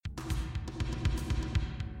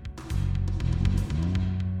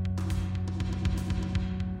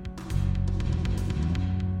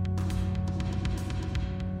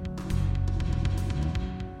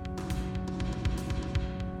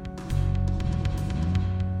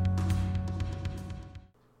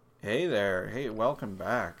Hey there. Hey, welcome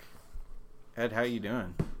back. Ed, how you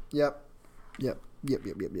doing? Yep. Yeah. Yep.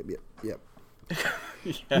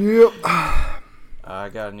 I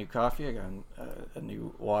got a new coffee. I got a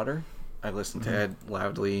new water. I listened to Ed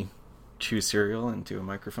loudly chew cereal into a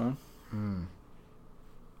microphone.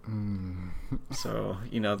 So,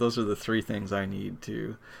 those are the three things I need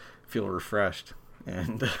to feel refreshed.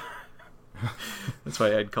 And that's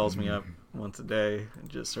why Ed calls me up once a day and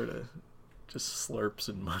just sort of slurps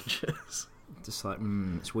and munches. Just like,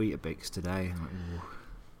 it's Weetabix today. Like,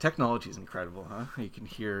 technology is incredible, huh? You can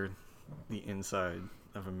hear the inside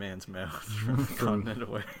of a man's mouth from a continent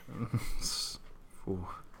away.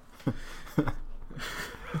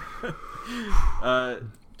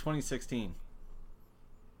 2016.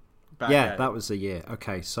 That was the year.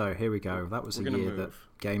 Okay, so here we go. That was the year that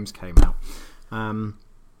games came out.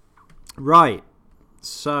 Right.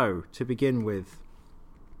 So to begin with,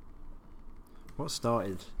 what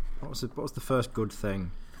started? What was the first good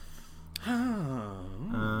thing?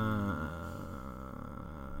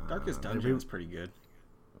 Darkest Dungeon is pretty good.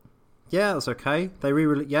 Yeah, that's okay. They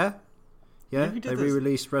re-released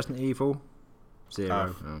Resident Evil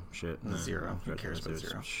Zero. Shit. No. Zero. Who cares about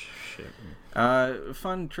Zero? Shit.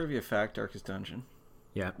 Fun trivia fact: Darkest Dungeon.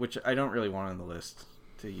 Yeah. Which I don't really want on the list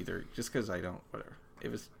to either, just because I don't. Whatever. It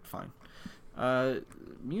was fine.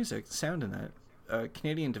 Music, sound in that.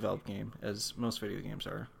 Canadian developed game, as most video games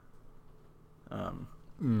are.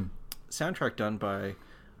 Soundtrack done by,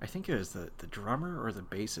 I think it was the drummer or the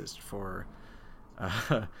bassist for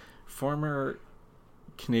former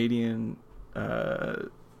Canadian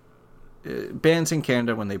bands in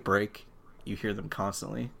Canada. When they break, you hear them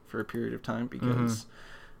constantly for a period of time because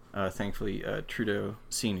thankfully Trudeau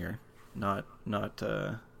Senior, not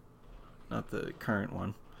the current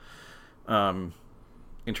one,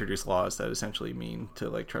 introduced laws that essentially mean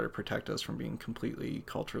to try to protect us from being completely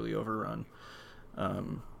culturally overrun.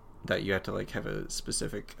 That you have to have a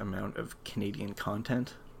specific amount of Canadian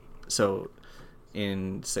content. So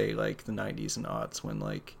in say the 90s and aughts, when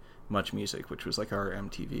Much Music, which was our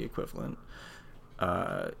MTV equivalent,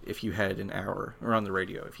 if you had an hour, or on the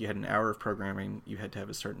radio, if you had an hour of programming, you had to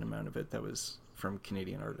have a certain amount of it that was from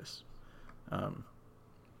Canadian artists.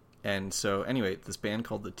 And so anyway, this band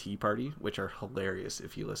called the Tea Party, which are hilarious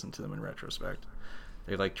if you listen to them in retrospect.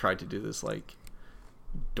 They tried to do this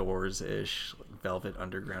Doors-ish, Velvet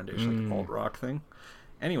Underground-ish, alt rock thing.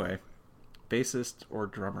 Anyway, bassist or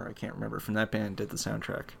drummer, I can't remember, from that band did the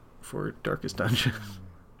soundtrack for Darkest Dungeon.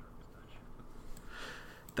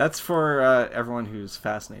 That's for everyone who's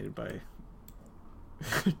fascinated by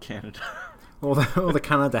Canada. All the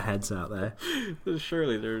Canada heads out there.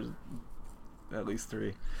 Surely there's at least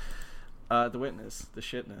three. The Witness, the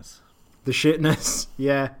shitness. The shitness,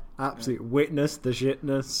 yeah, absolutely. Yeah. Witness the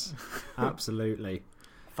shitness, absolutely.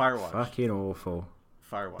 Firewatch, fucking awful.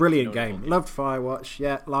 Firewatch, brilliant game. Loved Firewatch.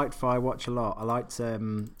 Yeah, liked Firewatch a lot. I liked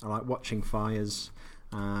watching fires.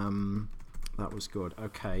 That was good.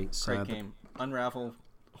 Okay, so great game. Unravel,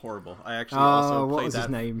 horrible. I actually also played what was that. His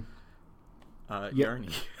name?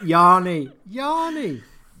 Yarny. Yarny.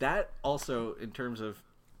 That also, in terms of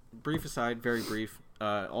brief aside, very brief.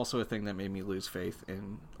 Also, a thing that made me lose faith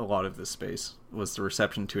in a lot of this space was the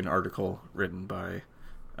reception to an article written by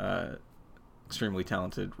extremely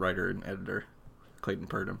talented writer and editor Clayton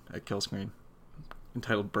Purdom at Killscreen,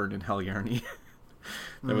 entitled "Burned in Hell, Yarny."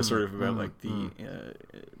 That was sort of about the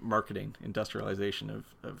marketing industrialization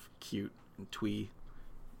of cute and twee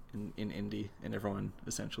in indie, and everyone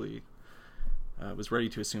essentially was ready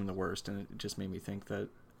to assume the worst, and it just made me think that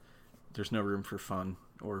there's no room for fun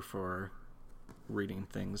or for reading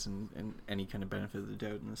things and any kind of benefit of the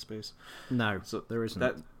doubt in this space. No, so there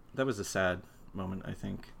isn't. That was a sad moment, I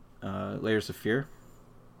think. Layers of Fear.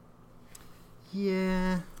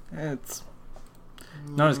 Yeah, it's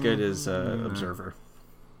not as good as Observer.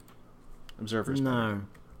 Observer's better.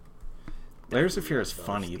 Layers of Fear is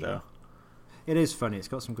funny though. It is funny. It's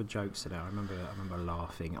got some good jokes in it. I remember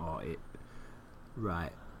laughing at it.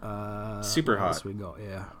 Right. Super Hot. What else we got?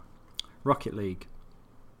 Yeah. Rocket League.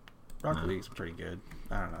 Rocket League's pretty good.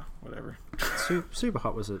 I don't know. Whatever. Super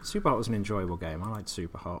Hot was an enjoyable game. I liked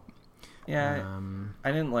Super Hot. Yeah.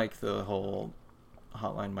 I didn't like the whole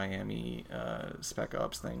Hotline Miami Spec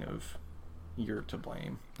Ops thing of you're to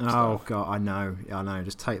blame. Oh god, I know.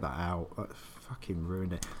 Just take that out. That fucking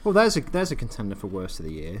ruined it. Well, there's a contender for worst of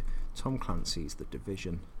the year. Tom Clancy's The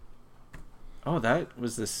Division. Oh, that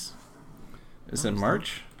was this. Is in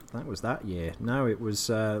March? That was that year. No, it was.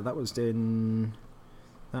 That was in.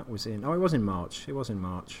 Oh, it was in March.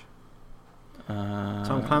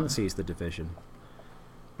 Tom Clancy's The Division.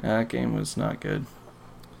 That game was not good.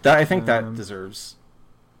 I think that deserves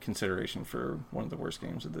consideration for one of the worst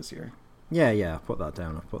games of this year. Yeah, I'll put that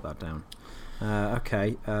down.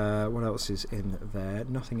 Okay, what else is in there?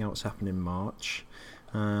 Nothing else happened in March.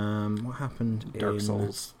 What happened Dark in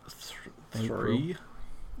Souls 3?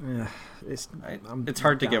 it's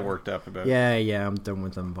hard to get worked up about. Yeah, I'm done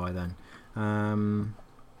with them by then.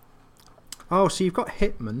 So you've got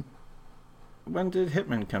Hitman. When did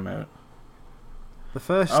Hitman come out?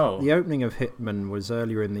 The opening of Hitman was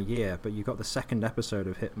earlier in the year, but you got the second episode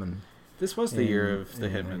of Hitman. This was the year of the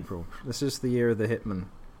Hitman. April. This is the year of the Hitman.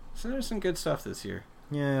 So there's some good stuff this year.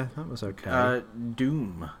 Yeah, that was okay.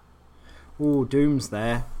 Doom. Ooh, Doom's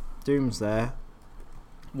there.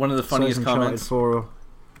 One of the funniest comments.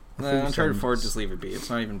 Uncharted 4, just leave it be. It's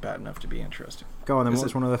not even bad enough to be interesting. Go on then,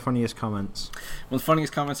 what's one of the funniest comments? One of the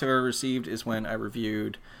funniest comments I've ever received is when I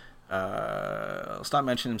reviewed... I'll stop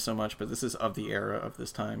mentioning him so much, but this is of the era of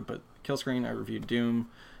this time. But Killscreen, I reviewed Doom.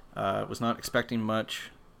 Was not expecting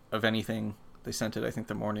much of anything. They sent it, I think,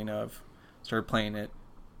 the morning of. Started playing it.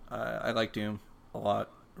 I like Doom a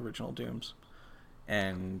lot, original Dooms.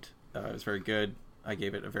 And it was very good. I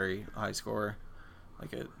gave it a very high score,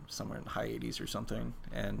 like somewhere in the high 80s or something.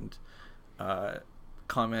 And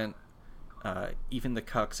comment, even the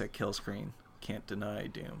cucks at Killscreen can't deny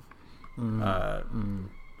Doom.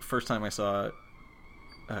 First time I saw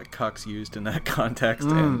cucks used in that context,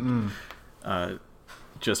 and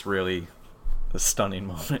just really a stunning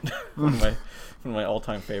moment. one of my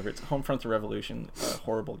all-time favorites. Homefront: The Revolution,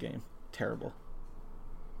 horrible game, terrible.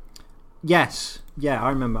 Yes, I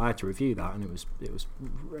remember I had to review that, and it was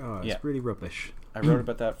really rubbish. I wrote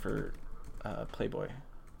about that for Playboy.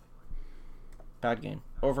 Bad game.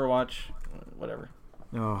 Overwatch, whatever.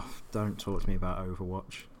 Oh, don't talk to me about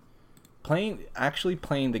Overwatch. Actually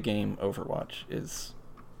playing the game Overwatch is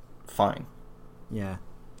fine. Yeah.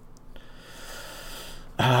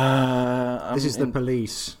 This is The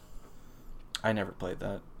Police. I never played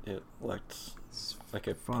that. It looked like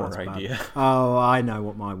a poor idea. Oh, I know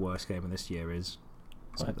what my worst game of this year is.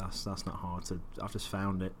 So what? That's not hard to... I've just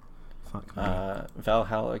found it. Fuck me.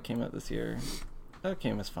 Valhalla came out this year. That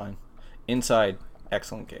game is fine. Inside,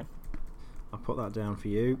 excellent game. I'll put that down for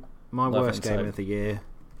you. My Love worst Inside. game of the year.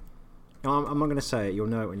 I'm not going to say it. You'll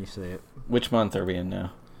know it when you see it. Which month are we in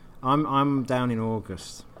now? I'm down in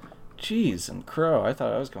August. Jeez, and Crow. I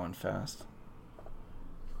thought I was going fast.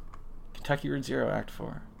 Kentucky Route Zero, Act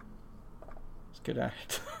 4. It's a good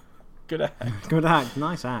act. Good act. Good act.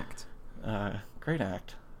 Nice act. Great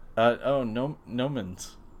act. No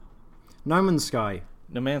Man's. No Man's Sky.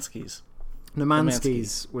 Nomanskis.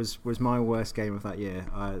 Nomanskis was my worst game of that year.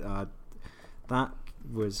 That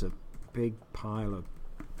was a big pile of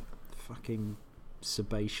fucking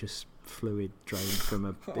sebaceous fluid drained from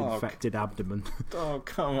a infected abdomen. Oh,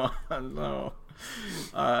 come on, no.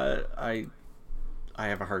 I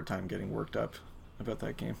have a hard time getting worked up about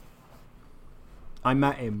that game. I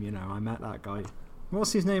met him, I met that guy.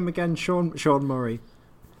 What's his name again? Sean Murray.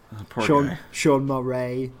 Poor guy. Sean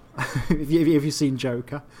Murray. Have you seen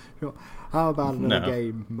Joker? How about another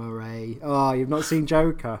game, Murray? Oh, you've not seen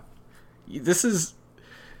Joker? This is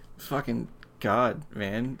fucking God,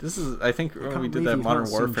 man. This is, I think when we did that Modern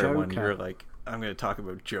Warfare one, you were like, I'm going to talk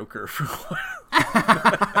about Joker for a while.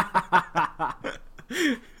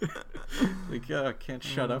 Like, I can't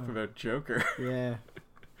shut up about Joker. Yeah.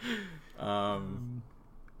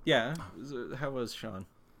 Yeah. How was Sean?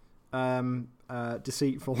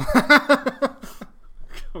 Deceitful.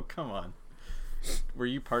 Oh, come on. Were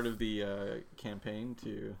you part of the campaign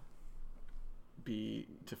to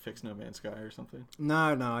fix No Man's Sky or something?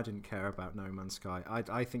 No, I didn't care about No Man's Sky.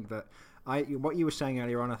 I think that what you were saying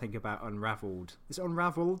earlier on, I think about Unraveled. Is it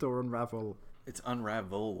Unraveled or Unravel? It's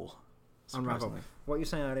Unravel. Unravel. What you were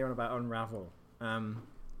saying earlier on about Unravel.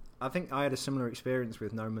 I think I had a similar experience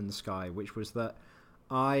with No Man's Sky, which was that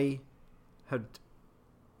I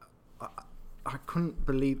couldn't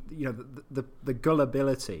believe the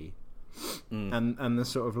gullibility and the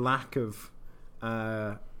sort of lack of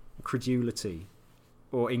credulity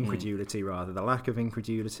or incredulity rather, the lack of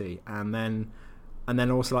incredulity, and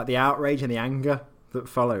then also like the outrage and the anger that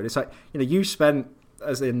followed. It's like, you spent,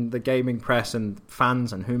 as in the gaming press and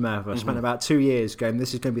fans and whomever, spent about 2 years going,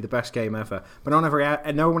 this is going to be the best game ever, but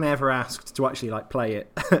no one ever asked to actually like play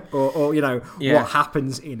it or what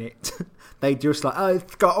happens in it. They just like, oh,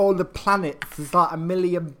 it's got all the planets, it's like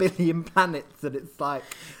 1 billion planets, and it's like,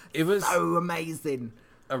 it was so amazing.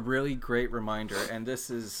 A really great reminder, and this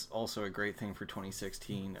is also a great thing for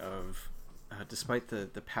 2016 of, despite the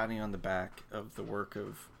patting on the back of the work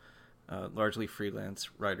of largely freelance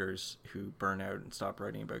writers who burn out and stop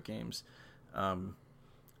writing about games,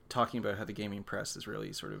 talking about how the gaming press is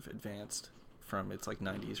really sort of advanced from its like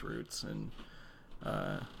 90s roots, and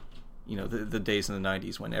you know, the days in the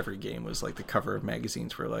 90s when every game was like the cover of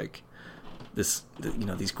magazines were like these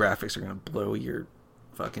graphics are gonna blow your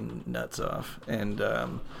fucking nuts off, and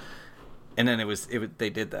then they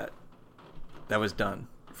did that was done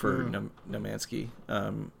for Nomansky,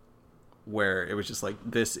 where it was just like,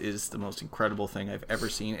 this is the most incredible thing I've ever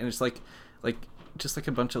seen, and it's like just like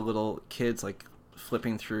a bunch of little kids like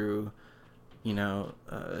flipping through, you know,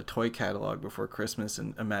 a toy catalog before Christmas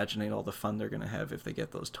and imagining all the fun they're gonna have if they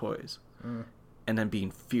get those toys, and then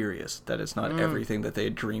being furious that it's not everything that they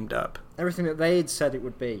had dreamed up, everything that they had said it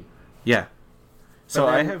would be. Yeah. So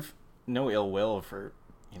then, I have no ill will for,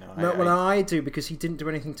 you know. No, I do, because he didn't do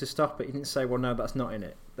anything to stop it. He didn't say, "Well, no, that's not in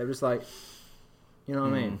it." They were just like, you know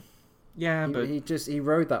what I mean? Yeah, but he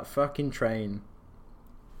rode that fucking train.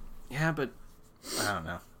 Yeah, but I don't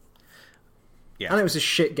know. Yeah, and it was a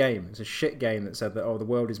shit game. It was a shit game that said that, oh, the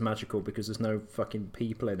world is magical because there's no fucking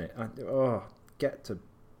people in it.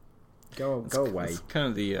 Go away. It's kind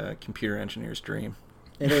of the computer engineer's dream.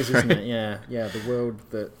 It is, isn't it? Yeah. The world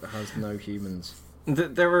that has no humans.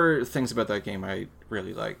 There were things about that game I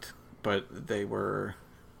really liked, but they were,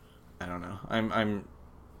 I don't know.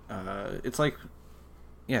 It's like,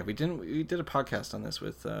 yeah, we did a podcast on this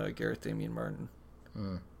with Gareth, Damian Martin,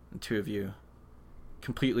 and two of you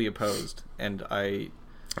completely opposed, and I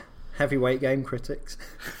heavyweight game critics.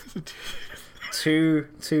 two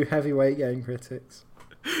heavyweight game critics.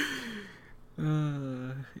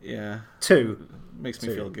 Yeah. Two makes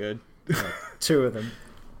me feel good. Yeah. Two of them.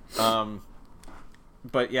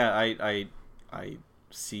 But yeah, I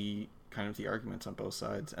see kind of the arguments on both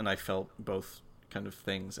sides, and I felt both kind of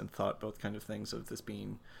things and thought both kind of things of this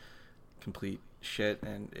being complete shit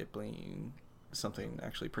and it being something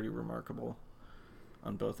actually pretty remarkable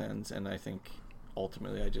on both ends. And I think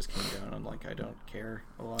ultimately I just came down on like, I don't care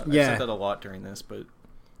a lot. Yeah. I said that a lot during this, but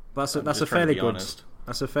that's a fairly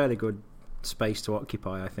good space to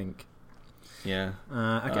occupy, I think. Yeah.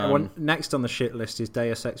 Okay. Next on the shit list is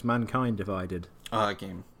Deus Ex: Mankind Divided.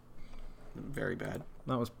 Game. Very bad.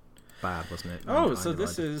 That was bad, wasn't it? Mankind so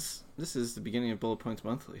Divided. This is the beginning of Bullet Points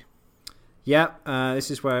Monthly. Yeah.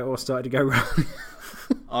 This is where it all started to go wrong.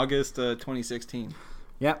 August 2016.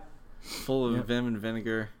 Yep. Full of vim and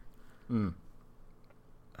vinegar.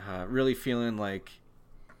 Really feeling like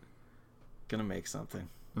gonna make something.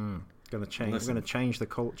 Gonna change. We're gonna change the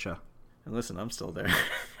culture. And listen, I'm still there.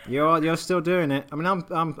 You're still doing it. I mean,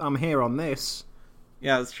 I'm here on this.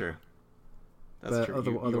 Yeah, that's true. That's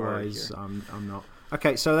true. Otherwise, I'm not.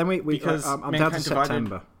 Okay, so then we because I'm down to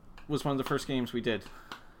September. Was one of the first games we did.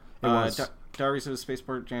 It was. Diaries of a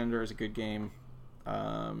Spaceport Janitor is a good game.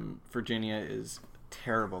 Virginia is a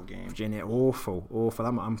terrible game. Virginia, awful.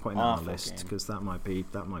 I'm putting that on the list because that might be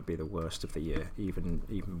the worst of the year, even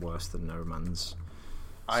worse than No Man's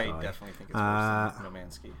Sky. I definitely think it's worse than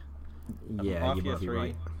Nomansky. Yeah, you might be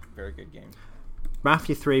right. Very good game.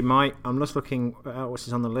 Mafia 3 might. I'm just looking at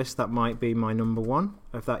what's on the list. That might be my number one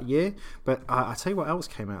of that year. But I'll tell you what else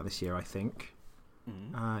came out this year, I think.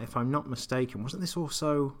 If I'm not mistaken. Wasn't this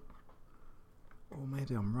also... Or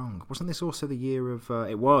maybe I'm wrong. Wasn't this also the year of...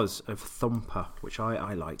 It was, of Thumper, which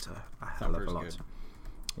I liked a hell of a lot. Good.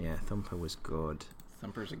 Yeah, Thumper was good.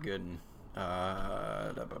 Thumper's a good one.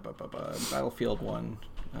 Battlefield 1.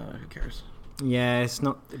 Who cares? Yeah, it's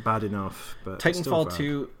not bad enough. But Titanfall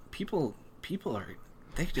 2, people are...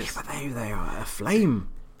 They just... Yeah, but they are aflame.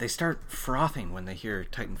 They start frothing when they hear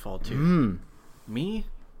Titanfall 2. Me?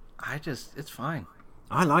 it's fine.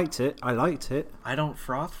 I liked it. I don't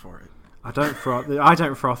froth for it. I don't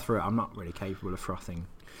froth for it. I'm not really capable of frothing.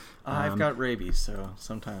 I've got rabies, so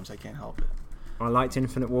sometimes I can't help it. I liked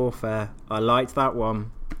Infinite Warfare. I liked that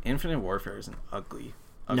one. Infinite Warfare is an ugly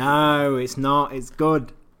No, it's not. It's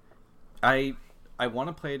good. I want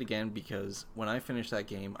to play it again because when I finished that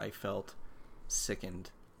game, I felt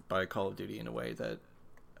sickened by Call of Duty in a way that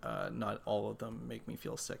not all of them make me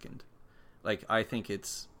feel sickened. Like, I think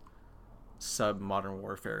it's sub-Modern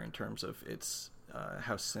Warfare in terms of its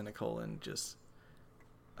how cynical and just...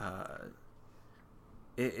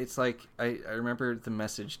 it's like, I remember the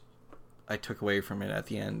message I took away from it at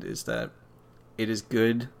the end is that it is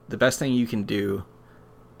good. The best thing you can do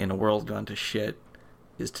in a world gone to shit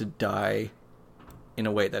is to die in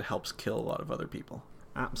a way that helps kill a lot of other people.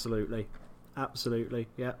 Absolutely,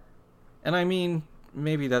 yeah. And I mean,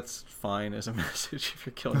 maybe that's fine as a message if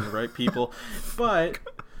you're killing the right people, but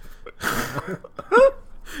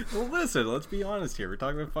well, listen, let's be honest here. We're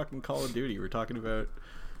talking about fucking Call of Duty. We're talking about,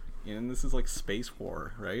 and this is like space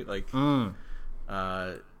war, right? Like,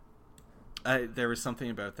 there was something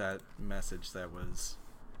about that message that was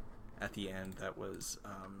at the end that was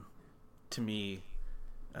to me,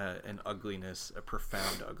 an ugliness, a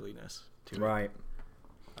profound ugliness to it. Right.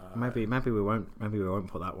 Maybe we won't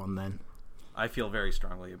put that one then. I feel very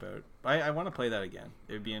strongly about. I want to play that again.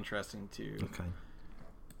 It would be interesting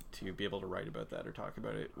to be able to write about that or talk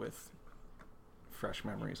about it with fresh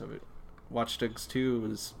memories of it. Watch Dogs 2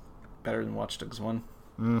 was better than Watch Dogs 1.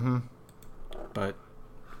 Mm-hmm. But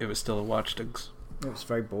it was still a Watch Dogs. It was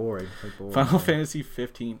very boring. Final Fantasy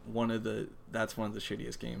 15, that's one of the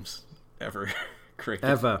shittiest games ever created.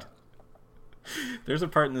 Ever. There's a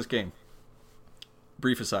part in this game.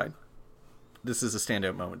 Brief aside. This is a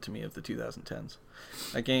standout moment to me of the 2010s.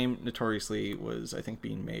 That game notoriously was, I think,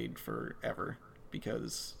 being made forever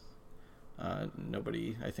because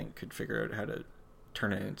nobody, I think, could figure out how to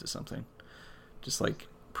turn it into something. Just like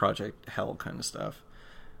Project Hell kind of stuff.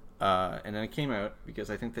 And then it came out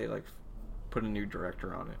because I think they like put a new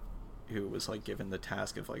director on it who was like given the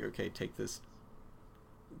task of like, okay, take this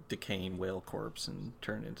decaying whale corpse and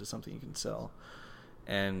turn it into something you can sell.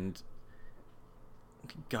 And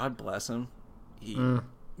God bless him. He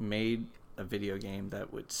made a video game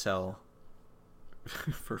that would sell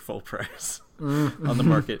for full price on the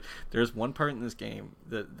market. There's one part in this game,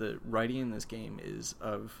 the writing in this game is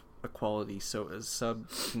of a quality so as sub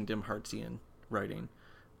Kingdom Heartsian writing,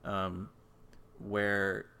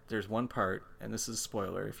 where there's one part, and this is a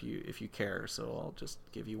spoiler if you care, so I'll just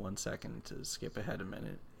give you 1 second to skip ahead a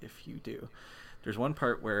minute if you do. There's one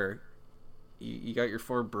part where you got your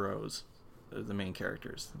 4 bros, the main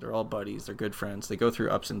characters. They're all buddies. They're good friends. They go through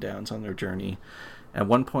ups and downs on their journey. At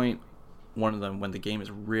one point, one of them, when the game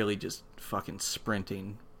is really just fucking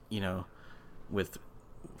sprinting, with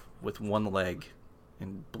one leg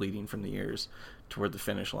and bleeding from the ears toward the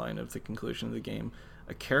finish line of the conclusion of the game,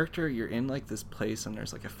 a character, you're in like this place and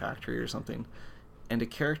there's like a factory or something, and a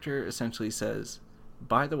character essentially says,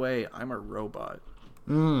 by the way, I'm a robot.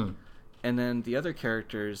 And then the other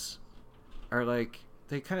characters are like,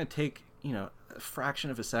 they kind of take a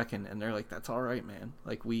fraction of a second, and they're like, that's all right, man.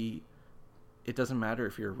 Like, it doesn't matter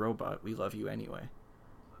if you're a robot. We love you anyway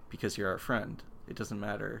because you're our friend. It doesn't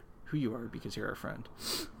matter who you are because you're our friend.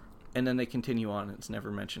 And then they continue on, and it's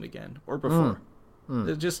never mentioned again or before.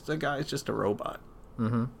 Just the guy's just a robot.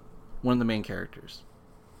 One of the main characters.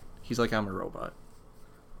 He's like, I'm a robot.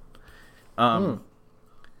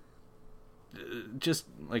 Just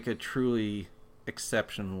like a truly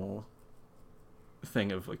exceptional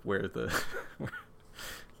thing of like where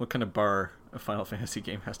what kind of bar a Final Fantasy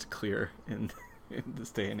game has to clear in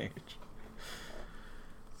this day and age.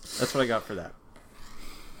 That's what I got for that.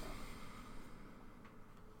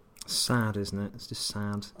 Sad, isn't it? It's just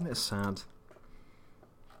sad. Isn't it sad?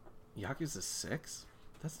 Yakuza 6?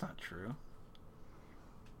 That's not true.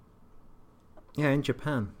 Yeah, in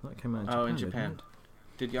Japan. That came out in Japan. Oh, in Japan.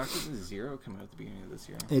 Did Yakuza 0 come out at the beginning of this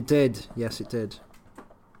year? It did. Yes, it did.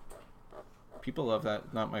 People love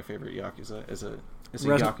that. Not my favorite Yakuza. As a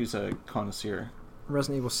Yakuza connoisseur.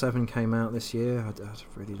 Resident Evil 7 came out this year. I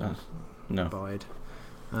really don't abide.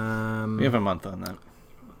 We have a month on that.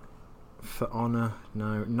 For Honor,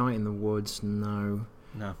 no. Night in the Woods, no.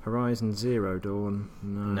 No. Horizon Zero Dawn,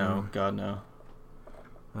 no. No, God, no.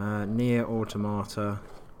 Nier Automata.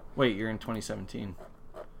 Wait, you're in 2017.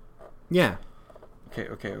 Yeah. Okay.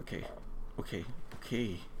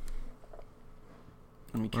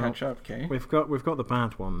 Let me catch up, okay? We've got the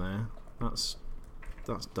bad one there. That's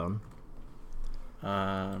done.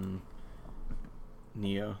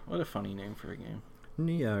 Neo. What a funny name for a game.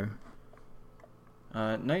 Neo.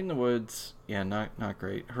 Night in the Woods, yeah, not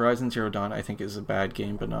great. Horizon Zero Dawn, I think, is a bad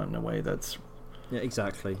game, but not in a way that's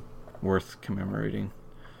exactly worth commemorating.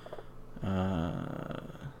 I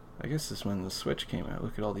guess this is when the Switch came out.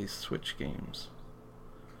 Look at all these Switch games.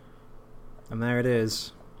 And there it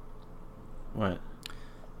is. What?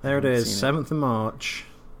 There it is, 7th of March.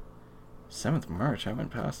 7th of March? I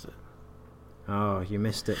went past it. Oh, you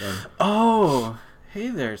missed it then. Oh! Hey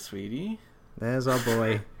there, sweetie. There's our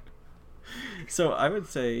boy. So I would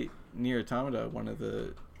say Nier Automata,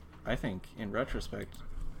 I think, in retrospect,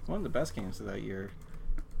 one of the best games of that year,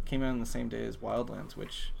 came out on the same day as Wildlands,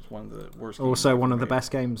 which is one of the worst games. Also one of the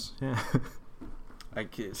best games, yeah.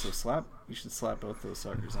 You should slap both those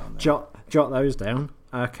suckers on there. Jot those down.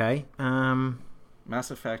 Okay.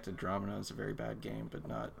 Mass Effect Andromeda is a very bad game, but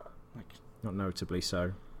not notably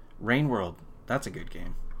so. Rain World, that's a good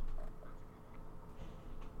game.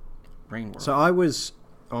 Rain World. So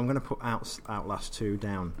I'm going to put Outlast 2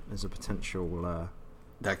 down as a potential.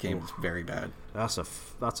 That game is very bad. That's a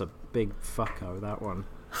big fucko, that one.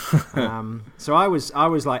 So I was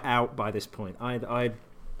like out by this point. I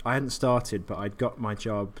hadn't started, but I'd got my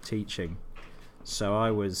job teaching, so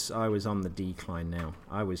I was on the decline now.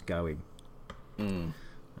 I was going.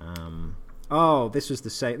 This was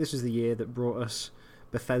the year that brought us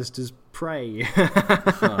Bethesda's Prey.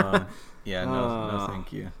 Yeah, no,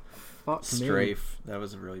 thank you. Fuck Strafe, that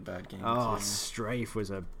was a really bad game. Oh, too. Strafe was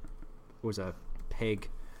a pig.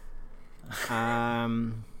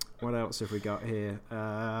 What else have we got here?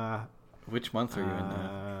 Which month are you in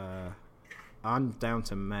now? I'm down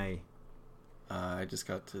to May. I just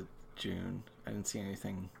got to June. I didn't see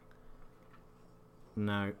anything.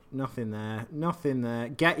 No, nothing there. Nothing there.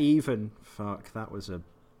 Get Even. Fuck, that was a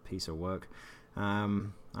piece of work. I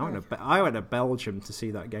went to Belgium to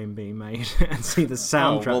see that game being made and see the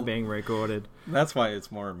soundtrack being recorded. That's why it's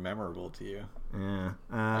more memorable to you. Yeah.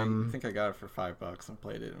 I think I got it for $5 and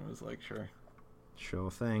played it and was like,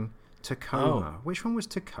 sure thing. Tacoma. Which one was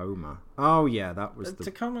Tacoma? Oh yeah, that was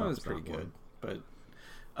Tacoma was pretty good. But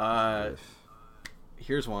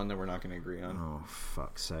here's one that we're not going to agree on. Oh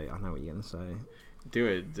fuck's sake! I know what you're going to say. Do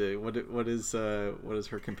it. What does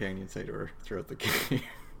her companion say to her throughout the game?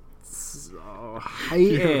 Oh,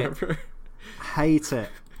 hate it.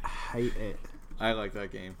 I like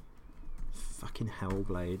that game. Fucking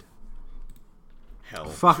Hellblade.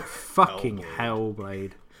 Fucking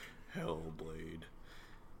Hellblade.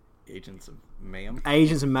 Agents of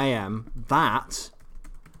Mayhem. That.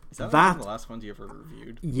 Is that the last one you ever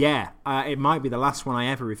reviewed? Yeah, it might be the last one I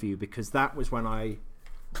ever reviewed because that was when I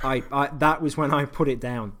put it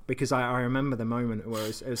down because I remember the moment where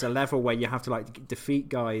it was a level where you have to like defeat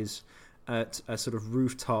guys at a sort of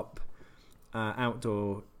rooftop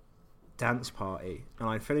outdoor dance party, and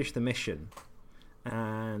I finished the mission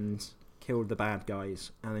and killed the bad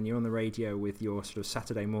guys, and then you're on the radio with your sort of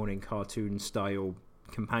Saturday morning cartoon style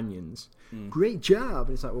companions. Great job!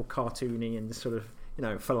 And it's like all cartoony and sort of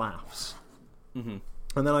for laughs. Mm-hmm.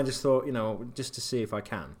 And then I just thought just to see if I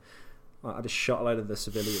can. I just shot a load of the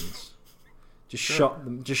civilians. Shot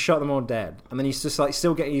them all dead. And then he's just like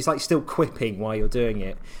still quipping while you're doing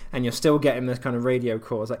it, and you're still getting this kind of radio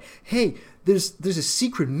call. It's like, hey, there's a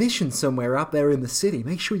secret mission somewhere up there in the city.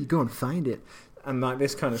 Make sure you go and find it, and like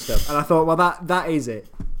this kind of stuff. And I thought, well, that is it.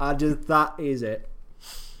 That is it.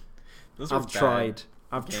 I've tried.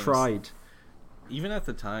 Even at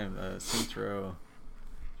the time, Saints Row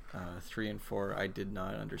 3 and 4, I did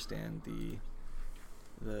not understand the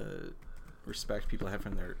respect people have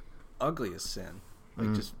from their ugliest sin,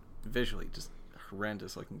 like just visually, just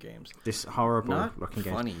horrendous looking games. This horrible not looking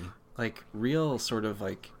game, funny, like real sort of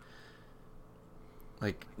like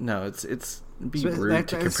no, it's be rude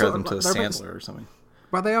to compare them to Sandler or something.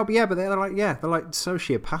 Well, they are, yeah, but they're like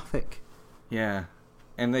sociopathic. Yeah,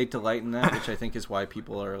 and they delight in that, which I think is why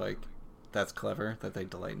people are like, that's clever that they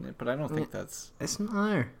delight in it. But I don't think that's it's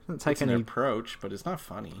an approach, but it's not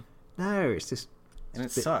funny. No, it's just. And it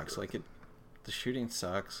sucks. Like the shooting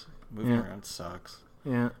sucks. Moving around sucks.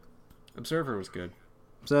 Yeah. Observer was good.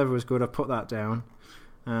 I put that down.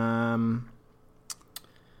 Now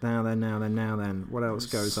then. What else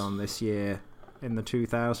goes on this year in the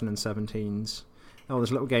 2017s? Oh,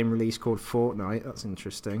 there's a little game release called Fortnite. That's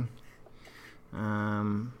interesting.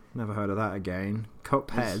 Never heard of that again.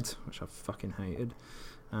 Cuphead, which I fucking hated.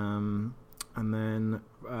 And then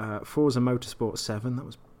Forza Motorsport 7. That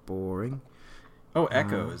was boring. Oh,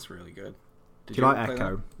 Echo is really good. Do you like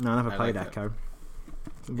Echo? That? No, I never played Echo.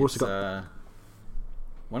 We've also got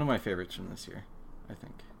one of my favorites from this year, I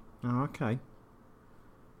think. Oh, okay.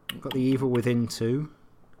 Got The Evil Within 2.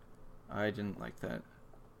 I didn't like that.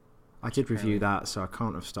 I did review that, so I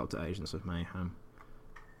can't have stopped at Agents of Mayhem.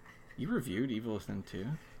 You reviewed Evil Within 2?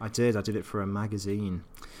 I did it for a magazine.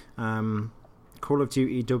 Call of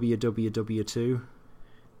Duty WWW2.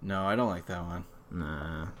 No, I don't like that one.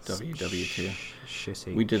 Nah. WW2.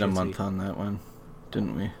 Shitty. We did a month on that one,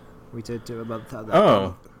 didn't we? We did do a month on that.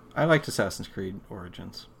 Oh, I liked Assassin's Creed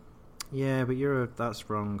Origins. Yeah, but that's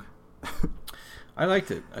wrong. I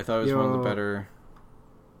liked it. I thought it was one of the better.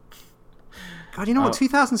 God, you know what?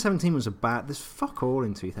 2017 was there's fuck all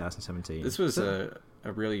in 2017. This was a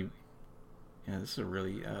really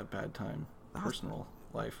bad time, personal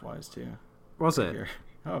life-wise, too. Was it?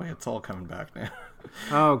 Oh, it's all coming back now.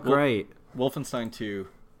 Oh, great. Wolfenstein 2,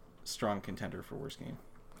 strong contender for worst game.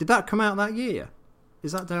 Did that come out that year?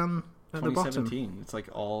 Is that down at the bottom? 2017. It's like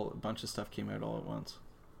a bunch of stuff came out all at once.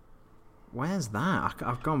 Where's that?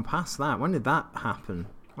 I've gone past that. When did that happen?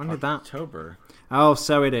 October. Oh,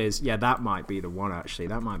 so it is. Yeah, that might be the one, actually.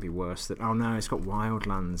 That might be worse. Oh, no, it's got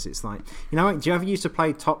Wildlands. It's like... You know, do you ever used to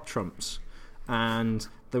play Top Trumps? And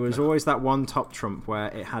there was always that one Top Trump where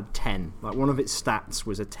it had 10. Like, one of its stats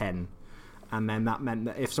was a 10. And then that meant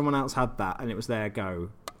that if someone else had that and it was their go,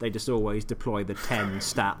 they just always deploy the 10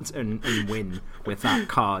 stat and win with that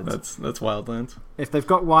card. That's Wildlands. If they've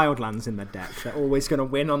got Wildlands in their deck, they're always going to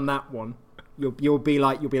win on that one. You'll be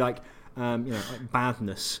like like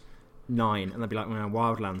badness 9, and they'll be like, well,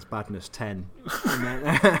 Wildlands badness 10. And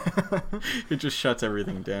then, it just shuts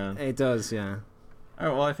everything down. It does, yeah.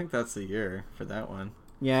 Oh well, I think that's the year for that one.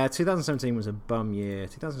 Yeah, 2017 was a bum year.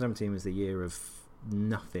 2017 was the year of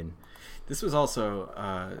nothing. This was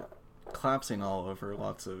also collapsing all over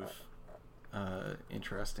lots of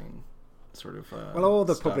interesting sort of well, all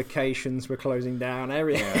the stuff. Publications were closing down.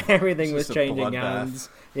 Everything was just a changing bloodbath. hands.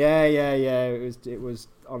 Yeah. It was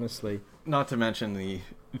honestly. Not to mention the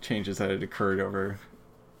changes that had occurred over,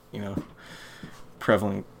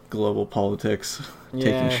 prevalent global politics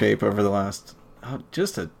taking shape over the last.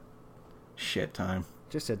 Just a shit time.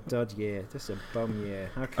 Just a dud year. Just a bum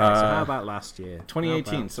year. Okay, so how about last year?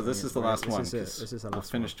 2018. So this is the last one. This is the last we'll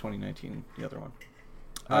finish 2019, the other one.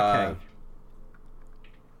 Okay.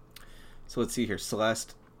 So let's see here.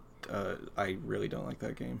 Celeste, I really don't like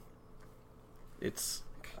that game. It's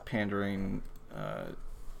pandering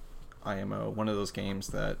IMO, one of those games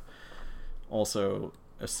that also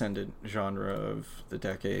ascended genre of the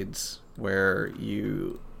decades, where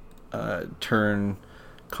you turn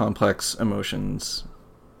complex emotions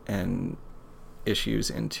and issues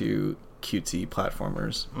into cutesy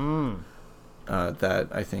platformers that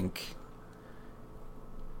I think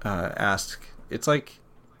it's like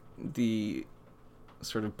the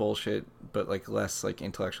sort of bullshit but like less like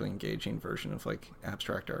intellectually engaging version of like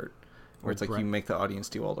abstract art, where it's like you make the audience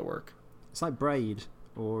do all the work. It's like Braid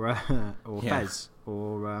or Fez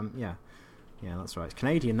or yeah, that's right. It's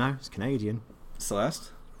Canadian now. It's Canadian.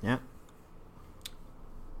 Celeste? Yeah.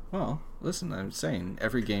 Well, listen, I'm saying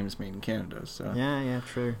every game is made in Canada, so yeah,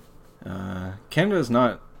 true. Canada is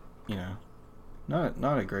not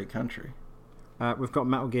not a great country. We've got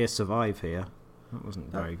Metal Gear Survive here. That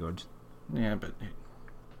wasn't very good. Yeah, but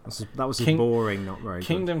that was just boring, not very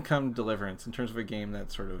Kingdom Come Deliverance, in terms of a game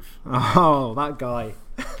that sort of that guy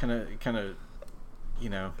kind of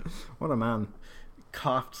what a man,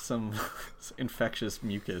 coughed some infectious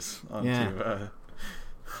mucus onto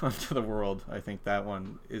the world. I think that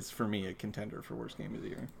one is, for me, a contender for worst game of the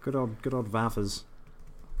year. Good old Vathers.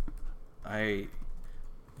 I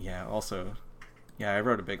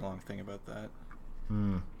wrote a big long thing about that.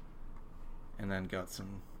 And then got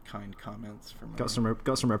some kind comments from got some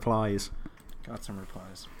replies. Got some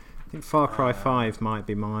replies. I think Far Cry 5 might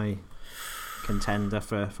be my contender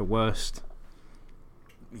for worst.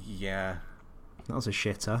 Yeah, that was a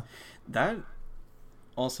shitter. That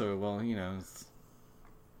also, well,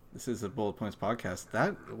 this is a Bullet Points podcast.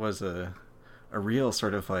 That was a real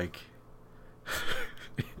sort of like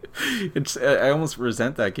I almost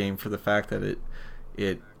resent that game for the fact that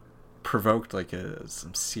it provoked like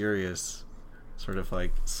some serious sort of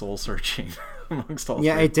like soul searching amongst all.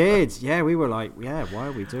 Yeah, it did. Yeah, we were like, why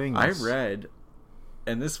are we doing this? I read,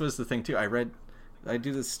 and this was the thing too. I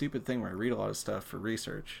do this stupid thing where I read a lot of stuff for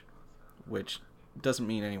research, which doesn't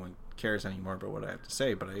mean anyone cares anymore about what I have to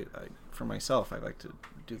say. But I for myself, I like to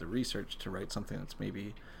do the research to write something that's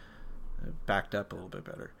maybe backed up a little bit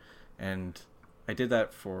better. And I did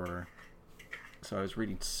that so I was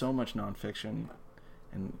reading so much nonfiction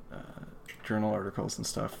and journal articles and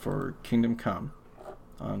stuff for Kingdom Come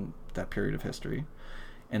on that period of history.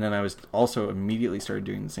 And then I was also immediately started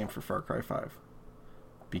doing the same for Far Cry 5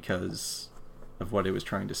 because of what it was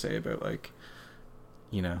trying to say about, like,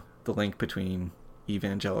 the link between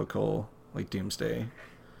evangelical, like, doomsday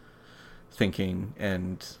thinking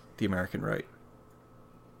and the American right.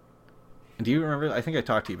 And do you remember? I think I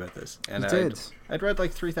talked to you about this. And I'd read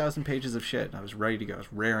like 3,000 pages of shit. And I was ready to go. I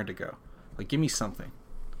was raring to go. Like, give me something.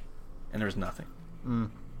 And there was nothing. There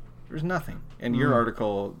was nothing. And your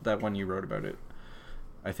article, that one you wrote about it,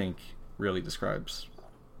 I think really describes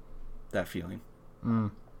that feeling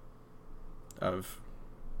of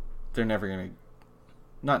they're never going to...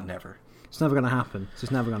 Not never. It's never going to happen. It's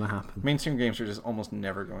just never going to happen. Mainstream games are just almost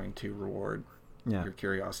never going to reward your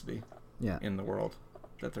curiosity in the world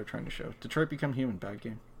that they're trying to show. Detroit Become Human, bad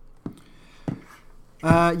game.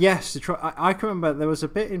 Yes, Detroit. I can remember there was a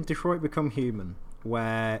bit in Detroit Become Human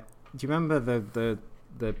where, do you remember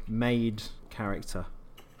the maid character?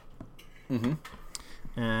 Mm-hmm.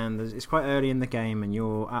 And it's quite early in the game, and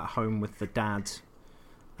you're at home with the dad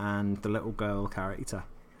and the little girl character,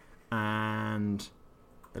 and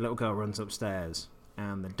the little girl runs upstairs,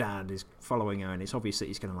 and the dad is following her, and it's obvious that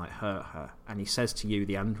he's going to like hurt her, and he says to you,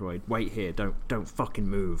 the android, "Wait here, don't fucking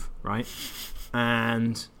move," right?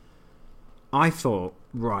 And I thought,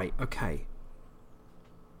 right, okay,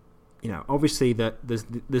 obviously that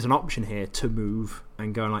there's an option here to move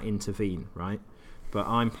and go and like intervene, right? But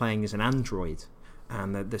I'm playing as an android,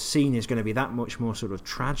 and the scene is going to be that much more sort of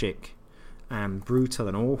tragic and brutal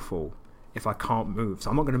and awful if I can't move. So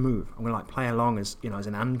I'm not going to move. I'm going to like play along as as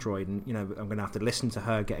an android, and I'm going to have to listen to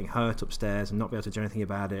her getting hurt upstairs and not be able to do anything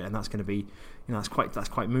about it. And that's going to be that's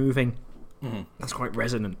quite moving. Mm-hmm. That's quite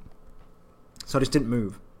resonant. So I just didn't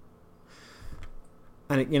move.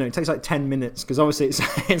 And it takes like 10 minutes because obviously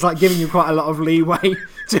it's like giving you quite a lot of leeway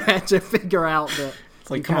to figure out that it's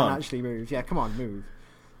like, you come can't on. actually move. Yeah, come on, move.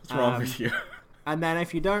 What's wrong with you? And then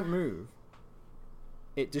if you don't move,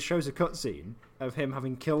 it just shows a cutscene of him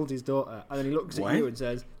having killed his daughter, and then he looks at you and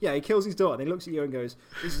says, "Yeah, he kills his daughter." And he looks at you and goes,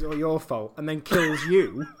 "This is all your fault," and then kills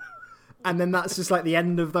you. And then that's just like the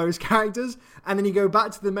end of those characters. And then you go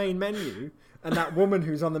back to the main menu, and that woman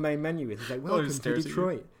who's on the main menu is like, "Welcome to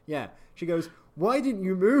Detroit." Yeah, she goes, "Why didn't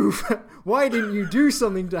you move? Why didn't you do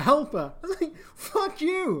something to help her?" I was like, "Fuck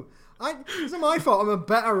you! It's not my fault. I'm a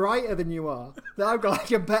better writer than you are. That I've got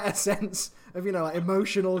like a better sense of like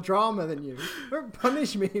emotional drama than you. Don't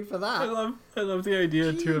punish me for that." I love the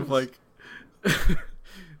idea too of like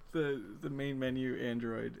the main menu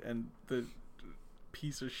android and the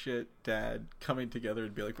piece of shit dad coming together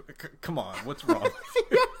and be like, "Come on, what's wrong?"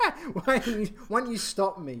 Yeah, why don't you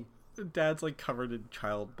stop me? The dad's like covered in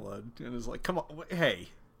child blood and is like, "Come on, hey."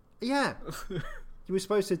 Yeah, you were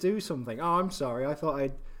supposed to do something. Oh, I'm sorry. I thought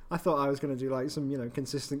I was going to do like some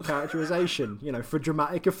consistent characterization, for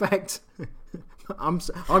dramatic effect. I'm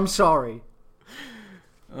sorry.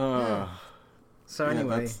 So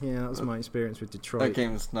anyway, that was my experience with Detroit. That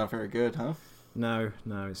game's not very good, huh? No,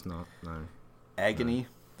 it's not. No. Agony. No.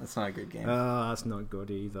 That's not a good game. That's not good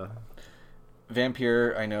either.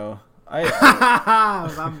 Vampire, I know.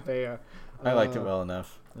 Vampire. I liked it well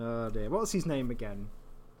enough. Oh dear. What's his name again?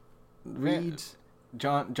 Reed.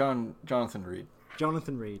 Jonathan Reed.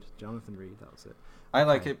 Jonathan Reed. That was it. I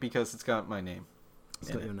like it because it's got my name. It's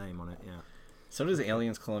got your name on it. Yeah. So does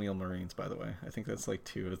Aliens Colonial Marines, by the way. I think that's like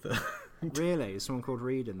 2 of the... Really? Is someone called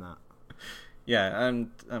Reed in that? Yeah,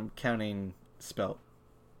 I'm counting spelt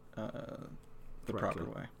the proper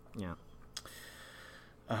way. Yeah.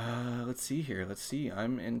 Let's see here.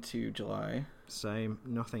 I'm into July. Same.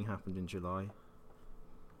 Nothing happened in July.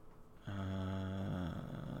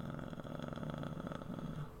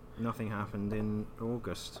 Nothing happened in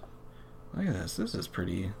August. Look at this. This is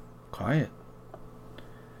pretty quiet.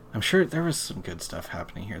 I'm sure there was some good stuff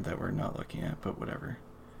happening here that we're not looking at, but whatever.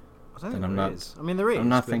 I don't think there is. I mean, there is, I'm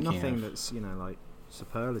not but thinking nothing that's, like,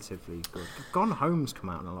 superlatively good. Gone Home's come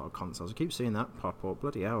out on a lot of consoles. I keep seeing that pop up.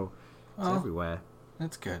 Bloody hell. It's everywhere.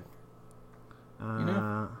 That's good.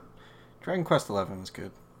 Dragon Quest XI was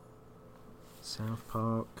good. South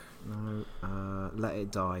Park, no. Let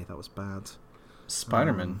It Die, that was bad.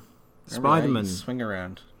 Spider-Man. Spider-Man. Swing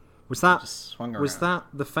around. Was that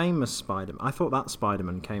the famous Spider-Man? I thought that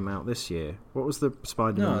Spider-Man came out this year. What was the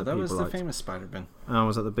Spider-Man? No, that was the famous Spider-Man. Oh,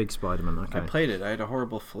 was that the big Spider-Man? Okay. I played it. I had a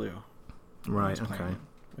horrible flu. Right. Okay.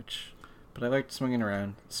 But I liked swinging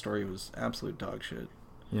around. The story was absolute dog shit.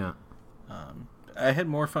 Yeah. I had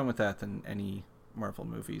more fun with that than any Marvel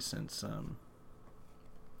movie since.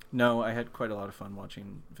 No, I had quite a lot of fun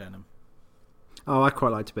watching Venom. Oh, I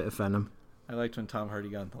quite liked a bit of Venom. I liked when Tom Hardy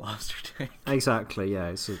got in the lobster tank. Exactly, yeah,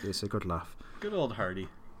 it's a good laugh. Good old Hardy.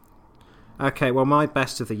 Okay, well, my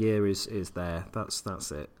best of the year is there. That's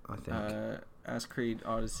it, I think. Assassin's Creed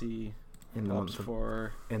Odyssey in the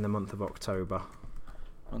month of October.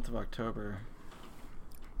 Month of October.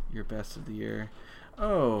 Your best of the year.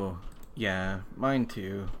 Oh, yeah, mine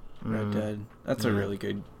too. Red Dead. That's a really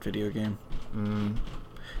good video game.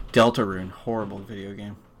 Deltarune, horrible video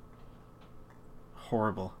game.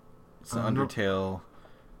 Horrible. It's an Undertale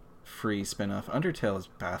free spin-off. Undertale is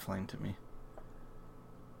baffling to me.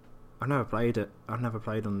 I never played it. I've never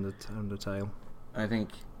played Undertale. I think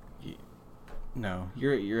no,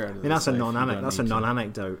 you're out of this. That's a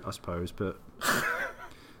non-anecdote, I suppose, but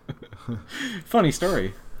funny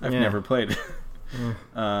story. I've never played it.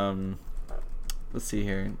 Yeah. Let's see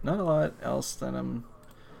here. Not a lot else that I'm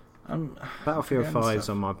Battlefield 5's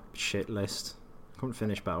on my shit list. I couldn't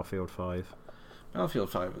finish Battlefield 5. Battlefield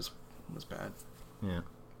 5 was bad. Yeah.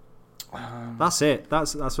 That's it.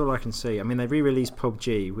 That's all I can see. I mean, they re-released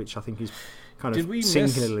PUBG, which I think is kind of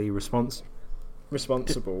singularly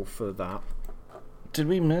responsible for that. Did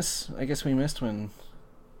we miss? I guess we missed when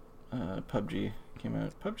PUBG came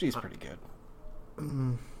out. PUBG's pretty good.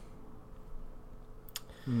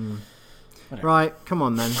 Right, come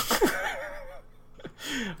on then.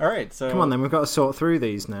 All right, so come on then. We've got to sort through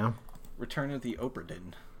these now. Return of the Obra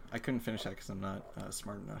Dinn. I couldn't finish that because I'm not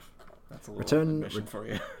smart enough. That's a little admission for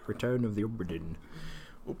you. Return of the Obra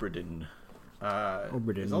Dinn.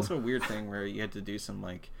 There's also a weird thing where you had to do some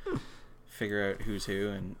like figure out who's who,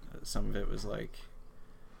 and some of it was like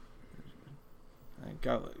it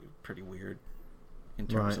got pretty weird in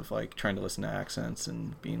terms of like trying to listen to accents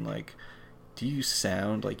and being like, do you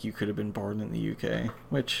sound like you could have been born in the UK?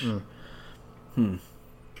 Which I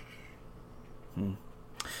don't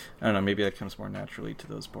know, maybe that comes more naturally to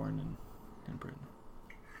those born in Britain.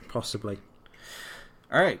 Possibly.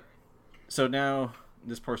 All right, so now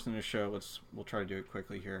this portion of the show, we'll try to do it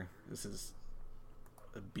quickly here. This is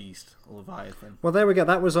a beast, a leviathan. Well, there we go.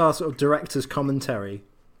 That was our sort of director's commentary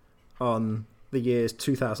on the years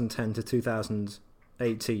 2010 to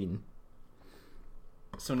 2018.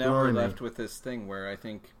 So now we're left with this thing where I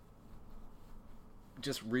think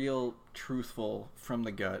just real, truthful, from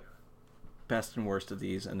the gut, best and worst of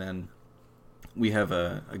these, and then we have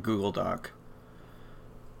a Google Doc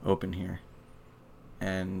open here.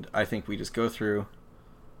 And I think we just go through,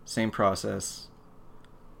 same process,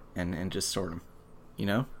 and just sort them. You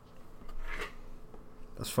know?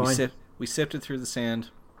 That's fine. We sifted through the sand.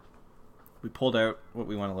 We pulled out what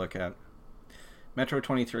we want to look at. Metro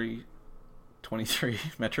 23,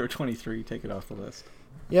 Metro 23, take it off the list.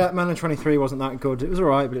 Yeah, Metro 23 wasn't that good. It was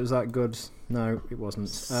alright, but it was that good. No, it wasn't.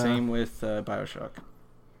 Same with Bioshock.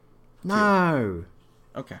 No.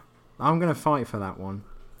 Okay. I'm going to fight for that one.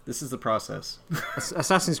 This is the process.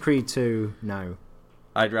 Assassin's Creed 2, no.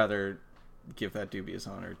 I'd rather give that dubious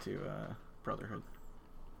honor to Brotherhood.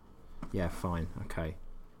 Yeah, fine. Okay.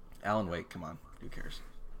 Alan Wake, come on. Who cares?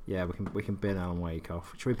 Yeah, we can bin Alan Wake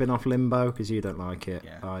off. Should we bin off Limbo? Because you don't like it.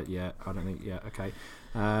 Yeah. Yeah, I don't think... Yeah, okay.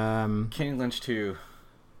 King Lynch 2.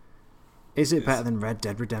 Is it better than Red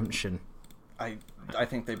Dead Redemption? I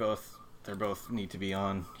think they both need to be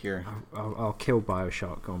on here. I'll kill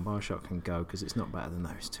Bioshock. Go on, Bioshock can go because it's not better than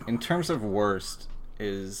those two. In terms of worst,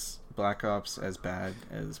 is Black Ops as bad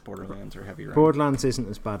as Borderlands or Heavy Rain? Borderlands isn't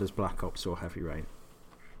as bad as Black Ops or Heavy Rain.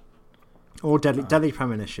 Or Deadly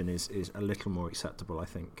Premonition is a little more acceptable, I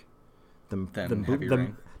think, than Heavy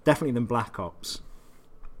Rain. Definitely than Black Ops.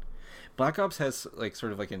 Black Ops has like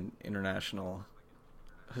sort of like an international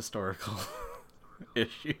historical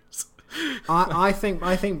issues. I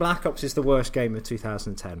think Black Ops is the worst game of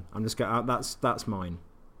 2010. I'm just going. That's mine.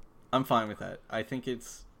 I'm fine with that. I think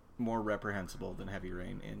it's more reprehensible than Heavy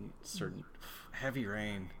Rain in certain. Heavy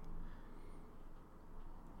Rain.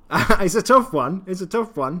 It's a tough one.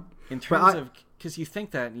 In terms of, because you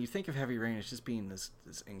think that, and you think of Heavy Rain as just being this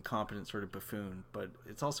incompetent sort of buffoon, but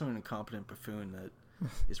it's also an incompetent buffoon that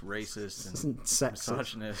is racist and sexist.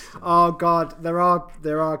 Misogynist. Oh God, there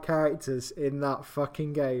are characters in that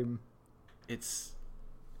fucking game. It's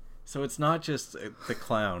not just the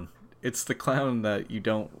clown. It's the clown that you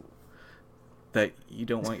don't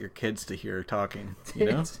want your kids to hear talking. You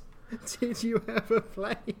know? Did you ever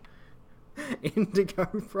play Indigo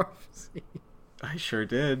Prophecy? I sure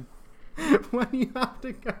did. When you have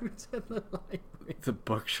to go to the library, the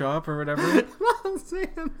bookshop or whatever. That's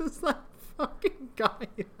it. There's that fucking guy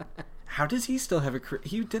there. How does he still have a career?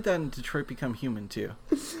 He did that in Detroit Become Human too.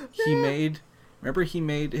 Yeah. He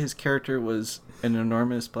made his character was an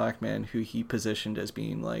enormous black man who he positioned as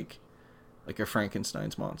being like a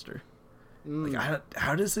Frankenstein's monster. Like,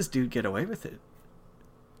 how does this dude get away with it?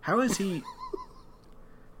 How is he?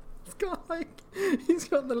 He's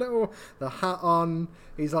got the hat on.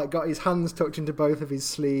 He's like got his hands tucked into both of his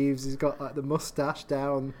sleeves. He's got like the mustache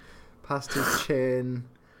down past his chin,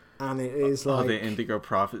 and it is like the Indigo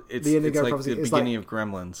Prophet. It's Indigo like Prophecy. the beginning of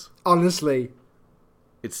Gremlins. Honestly,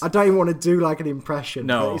 I don't even want to do like an impression.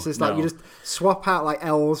 No, it's just like you just swap out like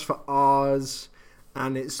L's for R's,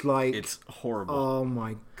 and it's like it's horrible. Oh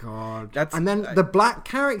my God! And the black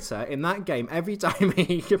character in that game, every time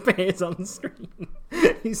he appears on screen,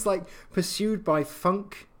 he's like pursued by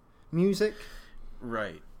funk music.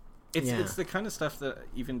 Right. It's the kind of stuff that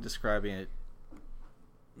even describing it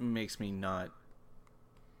makes me not.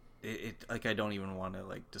 It like I don't even want to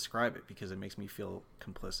like describe it because it makes me feel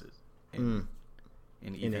complicit in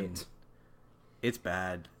even it. It's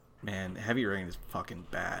bad, man. Heavy Rain is fucking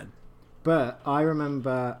bad. But I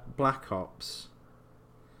remember Black Ops,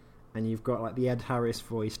 and you've got like the Ed Harris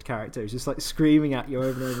voiced character who's just like screaming at you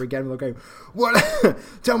over and over again while going, "What?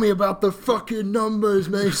 Tell me about the fucking numbers,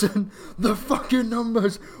 Mason. The fucking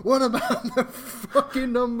numbers. What about the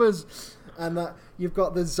fucking numbers?" And you've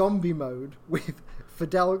got the zombie mode with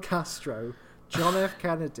Fidel Castro, John F.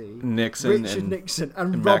 Kennedy, Richard Nixon,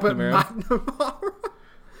 and Robert McNamara.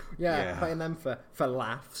 Yeah, playing them for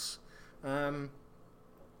laughs.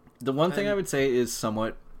 The one thing I would say is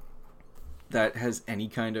somewhat that has any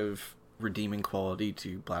kind of redeeming quality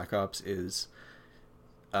to Black Ops is,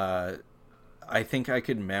 I think I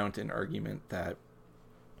could mount an argument that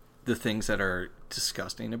the things that are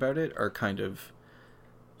disgusting about it are kind of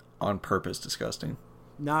on purpose disgusting.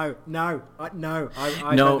 No, I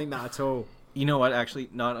don't think that at all. You know what? Actually,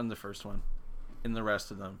 not on the first one. In the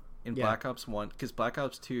rest of them. In Yeah. Black Ops 1, because Black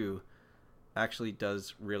Ops 2 actually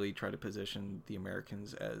does really try to position the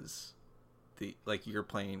Americans as you're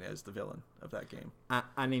playing as the villain of that game.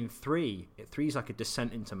 And in 3, 3's like a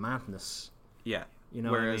descent into madness. Yeah. You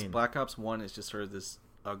know Whereas what I mean? Black Ops 1 is just sort of this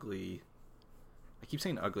ugly... I keep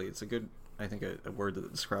saying ugly. It's a good... I think a word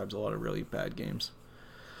that describes a lot of really bad games.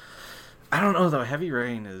 I don't know, though. Heavy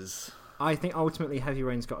Rain is... I think ultimately Heavy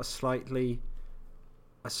Rain's got a slightly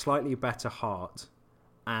better heart.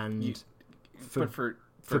 And... For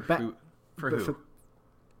who?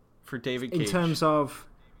 For David Cage. In terms of...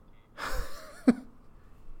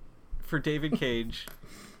 For David Cage...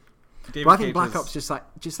 But I think Black Ops just like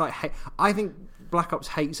I think Black Ops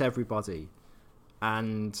hates everybody,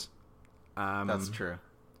 and that's true.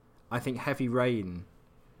 I think Heavy Rain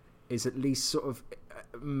is at least sort of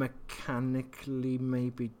mechanically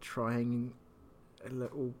maybe trying a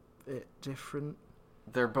little bit different.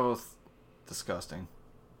 They're both disgusting.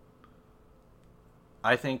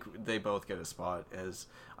 I think they both get a spot as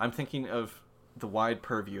I'm thinking of the wide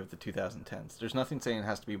purview of the 2010s. There's nothing saying it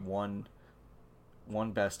has to be one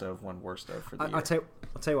best of, one worst of for the year. I'll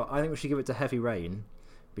tell you what, I think we should give it to Heavy Rain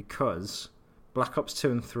because Black Ops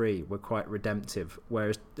 2 and 3 were quite redemptive,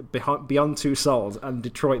 whereas Beyond Two Souls and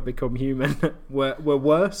Detroit Become Human were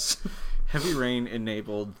worse. Heavy Rain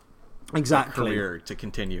enabled exactly a career to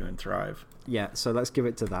continue and thrive. Yeah, so let's give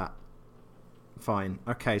it to that. Fine.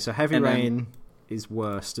 Okay, so Heavy Rain is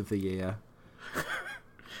worst of the year.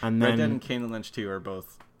 And then Red Dead and Kane and Lynch 2 are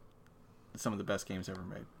both some of the best games ever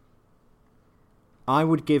made. I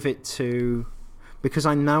would give it to... Because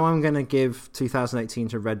I know I'm going to give 2018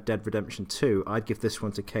 to Red Dead Redemption 2, I'd give this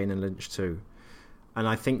one to Kane and Lynch 2. And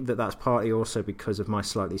I think that that's partly also because of my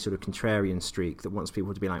slightly sort of contrarian streak that wants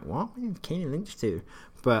people to be like, what? Kane and Lynch 2?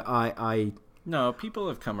 But I... No, people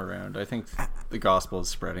have come around. I think the gospel is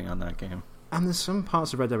spreading on that game. And there's some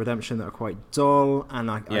parts of Red Dead Redemption that are quite dull,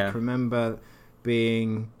 and I can remember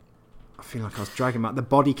being... I feel like I was dragging out. The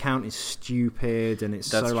body count is stupid, and it's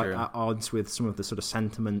That's so true. at odds with some of the sort of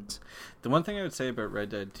sentiment. The one thing I would say about Red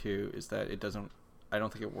Dead 2 is that it doesn't... I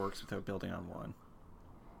don't think it works without building on 1.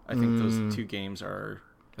 I think those two games are...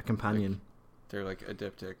 A companion. They're like a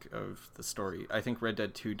diptych of the story. I think Red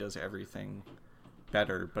Dead 2 does everything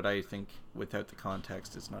better, but I think without the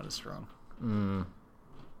context, it's not as strong.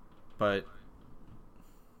 But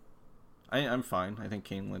I'm fine. I think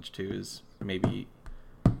Kane Lynch 2 is maybe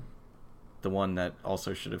the one that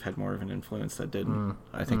also should have had more of an influence that didn't.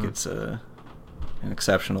 I think it's an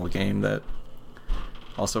exceptional game that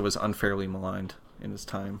also was unfairly maligned in its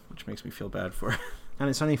time, which makes me feel bad for it. And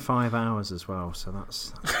it's only 5 hours as well, so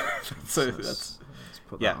let's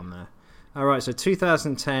put that on there. All right, so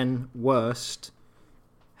 2010 worst,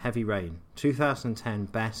 Heavy Rain. 2010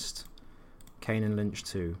 best, Kane and Lynch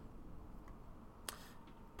 2.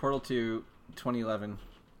 Portal 2, 2011.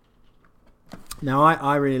 Now,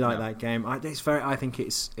 I really like that game. I think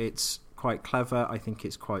it's quite clever. I think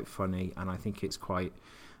it's quite funny, and I think it's quite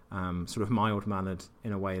sort of mild-mannered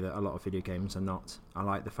in a way that a lot of video games are not. I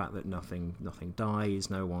like the fact that nothing dies,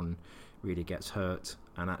 no one really gets hurt,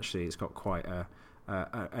 and actually it's got quite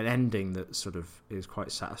an ending that sort of is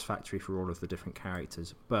quite satisfactory for all of the different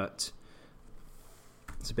characters. But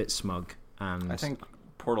it's a bit smug, and I think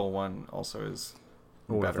Portal 1 also is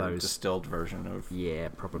a all of better those distilled version of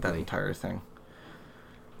probably that entire thing.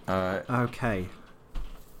 Okay.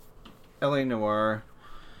 LA Noire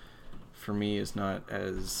for me is not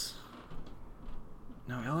as...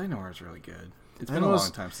 No, LA Noire is really good. It's been a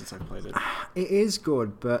long time since I've played it. It is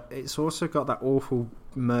good, but it's also got that awful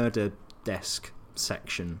murder desk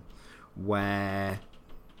section where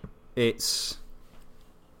it's...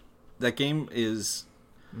 That game is...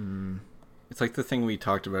 It's like the thing we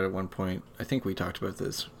talked about at one point. I think we talked about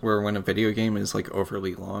this, where when a video game is like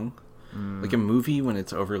overly long, like a movie when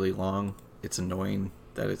it's overly long, it's annoying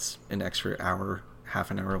that it's an extra hour,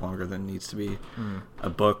 half an hour longer than it needs to be. A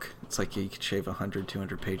book, it's like you could shave 100,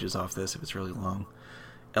 200 pages off this if it's really long.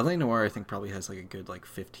 LA Noire, I think, probably has like a good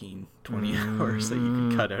 15, 20 hours that you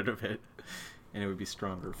could cut out of it, and it would be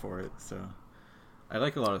stronger for it. So I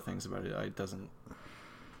like a lot of things about it. It doesn't...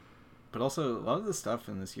 But also, a lot of the stuff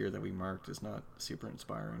in this year that we marked is not super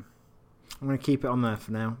inspiring. I'm going to keep it on there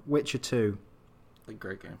for now. Witcher 2. A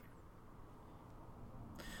great game.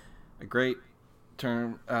 A great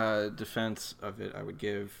term defense of it I would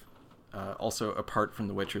give also apart from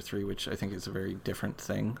The Witcher 3, which I think is a very different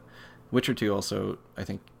thing. Witcher 2 also, I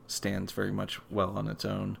think, stands very much well on its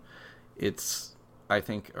own. It's, I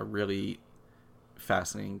think, a really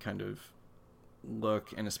fascinating kind of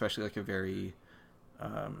look, and especially like a very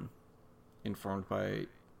informed by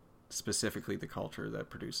specifically the culture that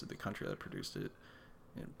produced it, the country that produced it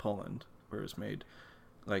in Poland, where it was made.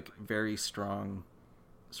 Like, very strong,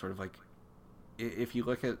 sort of like, if you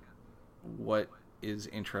look at what is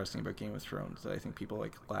interesting about Game of Thrones that I think people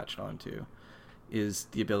like latched onto, is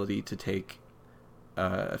the ability to take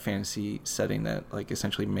a fantasy setting that like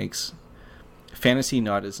essentially makes fantasy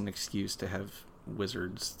not as an excuse to have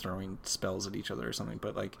wizards throwing spells at each other or something,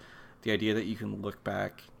 but like the idea that you can look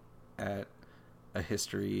back at a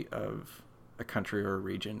history of a country or a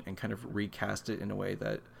region and kind of recast it in a way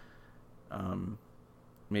that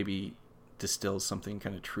maybe distills something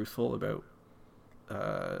kind of truthful about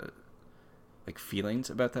like feelings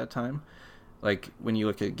about that time. Like when you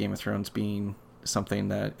look at Game of Thrones being something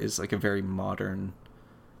that is like a very modern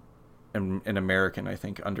and an American, I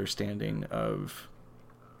think, understanding of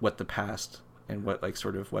what the past and what like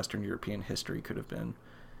sort of Western European history could have been,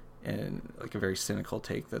 and like a very cynical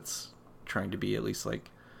take that's trying to be at least like,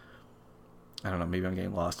 I don't know, maybe I'm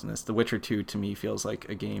getting lost in this. The Witcher 2 to me feels like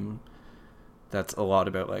a game that's a lot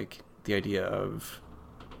about like the idea of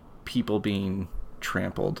people being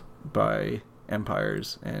trampled by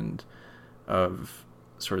empires and of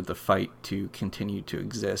sort of the fight to continue to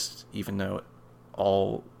exist, even though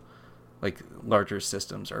all like larger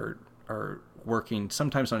systems are working,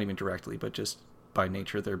 sometimes not even directly, but just by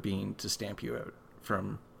nature they're being to stamp you out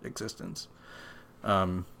from existence.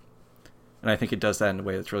 And I think it does that in a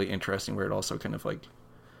way that's really interesting, where it also kind of like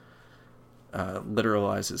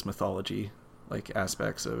literalizes mythology, like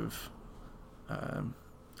aspects of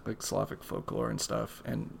like Slavic folklore and stuff,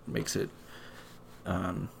 and makes it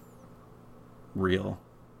real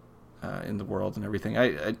in the world and everything.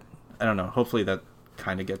 I don't know. Hopefully that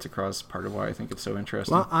kind of gets across part of why I think it's so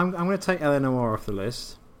interesting. Well, I'm going to take Eleanor off the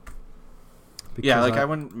list. Yeah, like I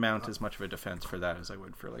wouldn't mount as much of a defense for that as I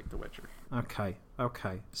would for like The Witcher. Okay.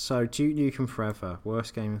 So Duke Nukem Forever,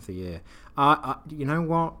 worst game of the year. You know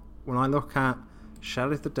what? When I look at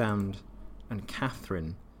Shadow of the Damned and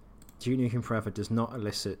Catherine, Duke Nukem Forever does not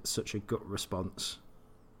elicit such a gut response.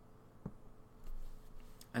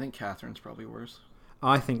 I think Catherine's probably worse.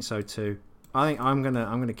 I think so too. I think I'm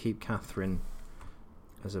gonna keep Catherine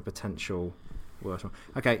as a potential worst one.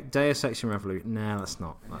 Okay, Deus Ex Revolute. Nah, that's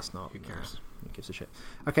not. Who cares? Who gives a shit?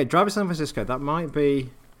 Okay, Drive to San Francisco. That might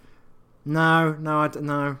be. No. I'm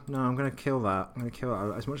gonna kill that.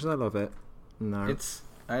 As much as I love it. No.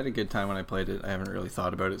 I had a good time when I played it. I haven't really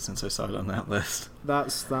thought about it since I saw it on that list.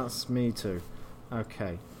 That's me too.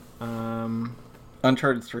 Okay.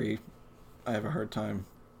 Uncharted 3, I have a hard time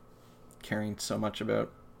caring so much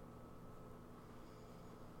about.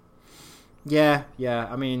 Yeah.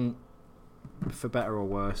 I mean, for better or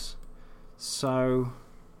worse. So,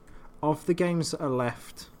 of the games that are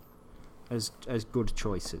left as good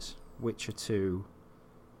choices, Witcher 2,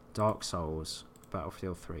 Dark Souls,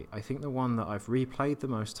 Battlefield 3, I think the one that I've replayed the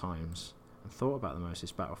most times and thought about the most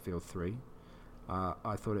is Battlefield 3.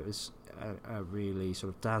 I thought it was a really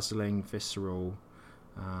sort of dazzling, visceral,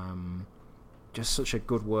 just such a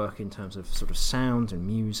good work in terms of sort of sound and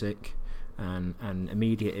music and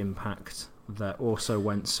immediate impact that also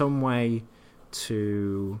went some way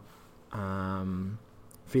to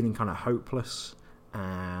feeling kind of hopeless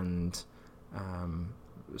and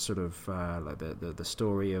sort of like the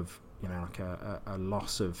story of, you know, like a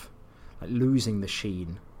loss of, like, losing the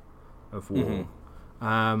sheen of war.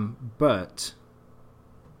 Mm-hmm. But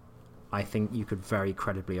I think you could very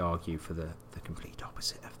credibly argue for the complete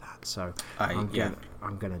opposite of that. So I'm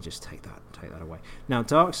gonna just take that away. Now,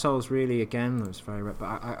 Dark Souls, really, again, was very, but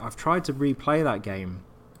I've tried to replay that game.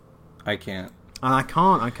 I can't. And I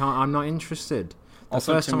can't. I'm not interested. The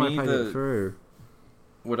also, first time I played it through.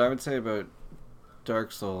 What I would say about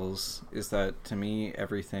Dark Souls is that, to me,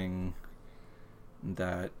 everything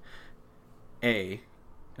that and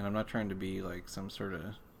I'm not trying to be like some sort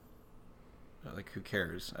of like, who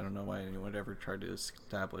cares? I don't know why anyone would ever try to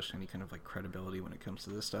establish any kind of like credibility when it comes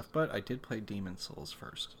to this stuff, but I did play Demon's Souls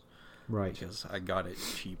first, right? Because I got it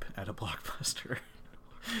cheap at a Blockbuster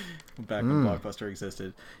back when Blockbuster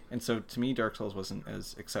existed, and so to me, Dark Souls wasn't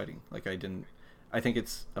as exciting. Like, I think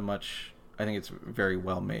it's very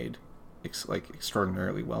well made. Like,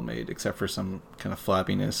 extraordinarily well made, except for some kind of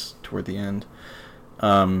flabbiness toward the end.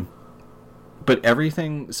 But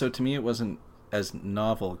everything, so to me it wasn't as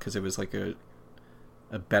novel because it was like a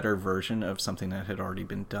better version of something that had already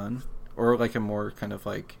been done, or like a more kind of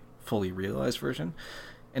like fully realized version.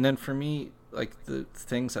 And then for me, like the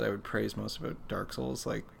things that I would praise most about Dark Souls,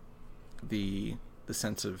 like the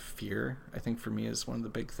sense of fear, I think for me is one of the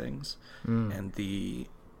big things, and the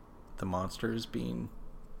monsters being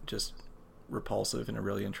just repulsive in a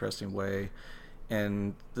really interesting way,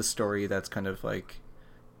 and the story that's kind of like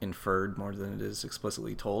inferred more than it is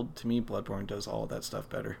explicitly told. To me, Bloodborne does all of that stuff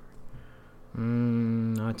better.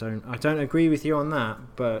 I don't agree with you on that,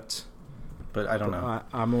 but I don't know.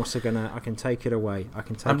 I'm also I can take it away. I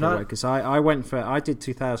because I did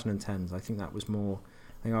 2010s. I think that was more.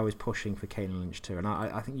 I think I was pushing for Kane and Lynch 2, and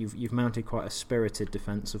I think you've mounted quite a spirited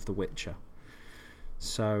defense of The Witcher.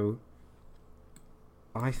 So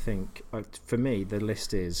I think for me the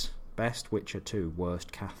list is best Witcher 2,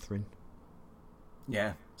 worst Catherine.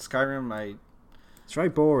 Yeah, Skyrim. It's very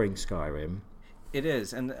boring, Skyrim. It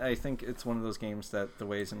is, and I think it's one of those games that the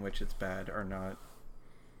ways in which it's bad are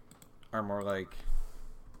more like,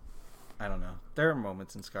 I don't know. There are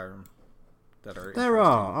moments in Skyrim that are there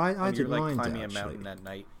are. I didn't mind climbing it, a mountain at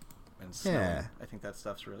night and snowing. Yeah. I think that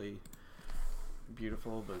stuff's really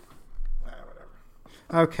beautiful, but whatever.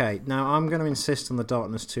 Okay, now I'm going to insist on the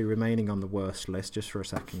Darkness 2 remaining on the worst list just for a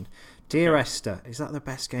second. Dear Esther, is that the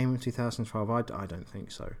best game of 2012? I don't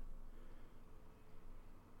think so.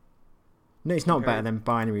 No, it's not better than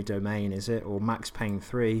Binary Domain, is it? Or Max Payne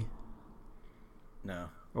 3? No.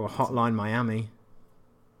 Or Hotline Miami?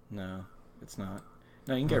 No, it's not.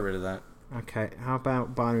 No, you can get rid of that. Okay, how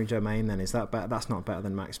about Binary Domain then? Is that better? That's not better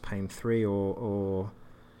than Max Payne 3 or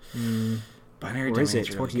Binary or Domain is it?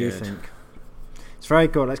 really What do you good. think? It's very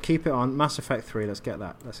good. Let's keep it on. Mass Effect 3, let's get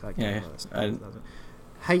that.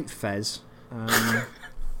 Hate Fez.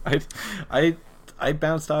 I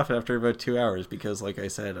bounced off after about 2 hours because, like I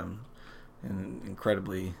said, I'm an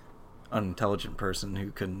incredibly unintelligent person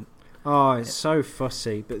who couldn't. Oh, it's so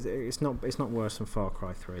fussy, but it's not worse than Far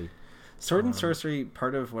Cry 3. Sword and Sorcery,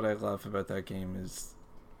 part of what I love about that game is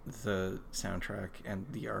the soundtrack and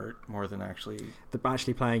the art more than actually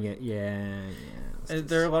playing it. Yeah.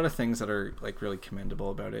 There are a lot of things that are like really commendable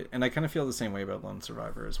about it, and I kind of feel the same way about Lone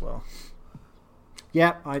Survivor as well.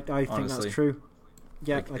 Yeah, I think that's true.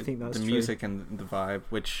 Yeah, like, I think that's the true. music and the vibe,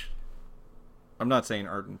 which I'm not saying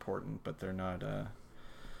aren't important, but they're not. The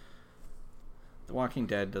Walking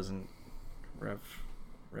Dead doesn't rev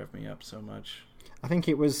me up so much. I think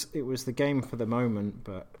it was the game for the moment,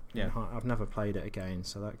 but yeah, I've never played it again,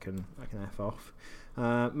 so that can F off.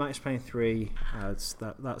 Max Payne 3,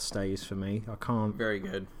 that stays for me. I can't. Very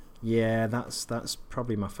good. Yeah, that's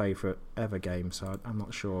probably my favourite ever game, so I'm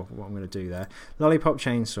not sure what I'm going to do there. Lollipop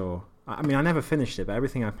Chainsaw. I mean, I never finished it, but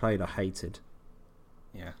everything I played I hated.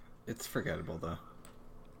 Yeah, it's forgettable though.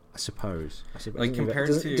 I suppose. Like compared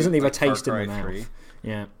to doesn't leave like a taste Far in Cry the mouth. 3,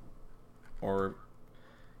 yeah. Or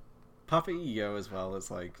Papa Ego as well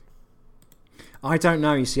is like. I don't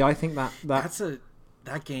know. You see, I think that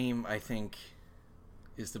that game I think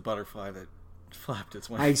is the butterfly that flapped its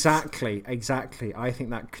wings. Exactly. I think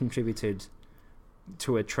that contributed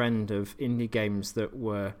to a trend of indie games that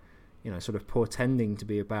were, sort of portending to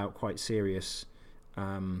be about quite serious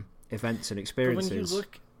events and experiences. But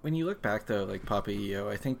when you look back though, like Papa EO,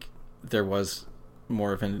 I think there was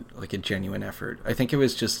more of a genuine effort. I think it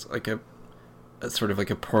was just like a sort of like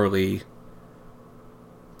a poorly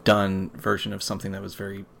done version of something that was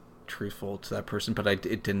very truthful to that person, but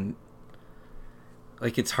it didn't.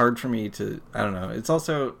 Like, it's hard for me to. I don't know. It's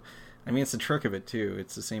also, I mean, it's the trick of it too.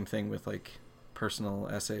 It's the same thing with like personal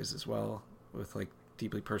essays as well, with like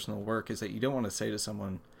deeply personal work, is that you don't want to say to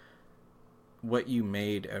someone what you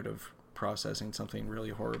made out of processing something really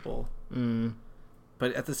horrible.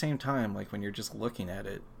 But at the same time, like when you're just looking at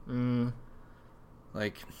it,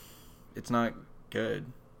 like it's not good.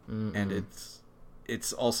 And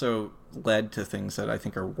it's also led to things that I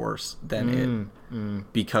think are worse than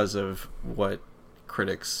it because of what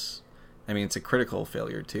critics. I mean, it's a critical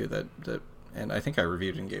failure too. That and I think I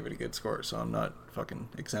reviewed and gave it a good score, so I'm not fucking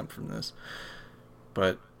exempt from this.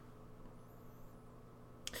 But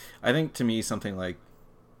I think to me something like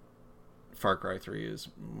Far Cry 3 is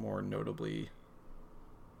more notably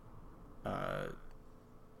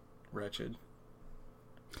wretched.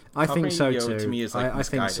 I think so too. To me is like I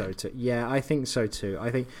think so too. Yeah, I think so too. I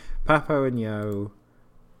think Papo and Yo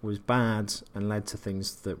was bad and led to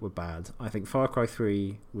things that were bad. I think Far Cry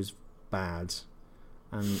 3 was bad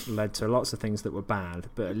and led to lots of things that were bad.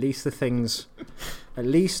 But at least the things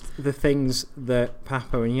that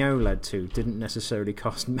Papo and Yo led to didn't necessarily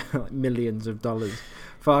cost millions of dollars.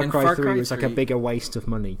 Far Cry 3 was like a bigger waste of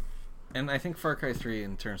money. And I think Far Cry 3,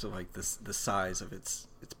 in terms of like the size of its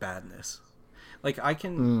badness, like I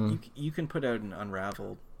can you can put out an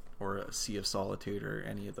Unraveled or a Sea of Solitude or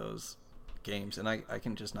any of those games, and I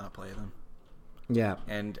can just not play them. Yeah,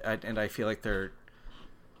 and I feel like they're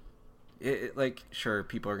like, sure,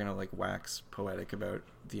 people are gonna like wax poetic about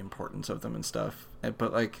the importance of them and stuff,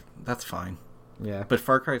 but like that's fine. Yeah. But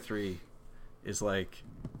Far Cry 3 is like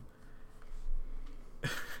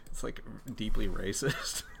it's like deeply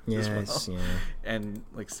racist as well. Yeah. And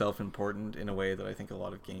like self-important in a way that I think a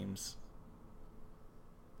lot of games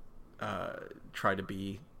try to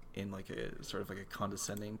be, in like a sort of like a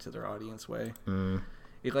condescending to their audience way.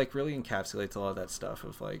 It like really encapsulates a lot of that stuff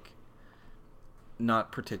of like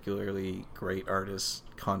not particularly great artists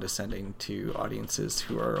condescending to audiences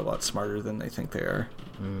who are a lot smarter than they think they are.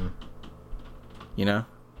 You know?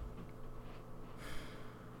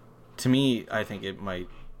 To me, I think it might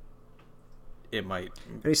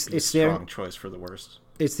be a strong choice for the worst.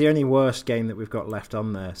 It's the only worst game that we've got left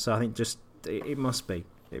on there, so I think just it must be.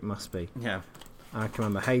 Yeah. I can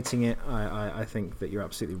remember hating it. I think that you're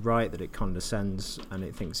absolutely right that it condescends and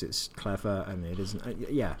it thinks it's clever, and it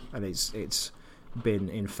isn't. Yeah, and it's been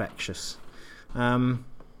infectious.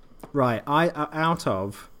 Right, out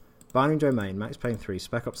of Binding Domain, Max Payne 3,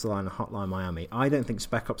 Spec Ops: The Line, and Hotline Miami, I don't think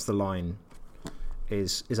Spec Ops: The Line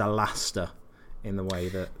is a laster in the way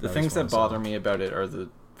that the things that bother me about it are the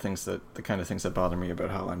kind of things that bother me about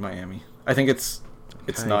Hotline Miami. I think it's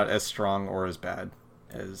not as strong or as bad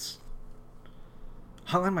as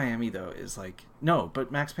Hotline Miami, though, is like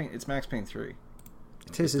but Max Payne. It's Max Payne 3.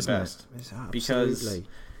 It is, isn't it? It's absolutely. Because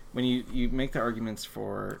when you make the arguments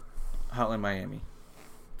for Hotline Miami,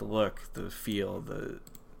 the look, the feel, the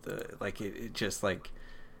like, it just like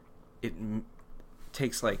it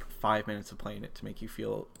takes like 5 minutes of playing it to make you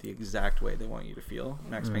feel the exact way they want you to feel.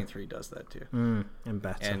 Max Payne 3 does that too, and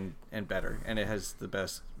better, and better, and it has the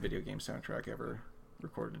best video game soundtrack ever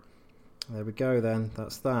recorded. There we go then.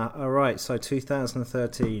 That's that. All right, so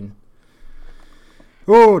 2013.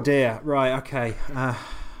 Oh dear. Right, okay.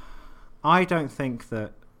 I don't think...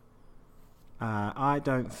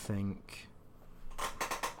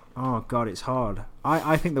 Oh god, it's hard.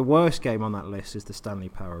 I think the worst game on that list is the Stanley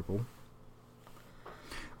Parable.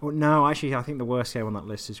 Oh, no, actually, I think the worst game on that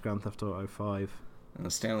list is Grand Theft Auto 5. And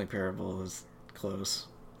the Stanley Parable is close.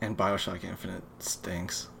 And BioShock Infinite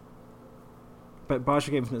stinks. But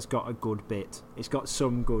BioShock Infinite's got a good bit. It's got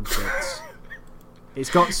some good bits. It's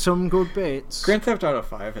got some good bits. Grand Theft Auto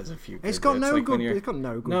 5 has a few good It's got bits. no like good. It's got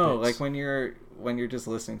no good No, bits. like when you're just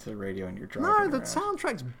listening to the radio and you're driving No, around. the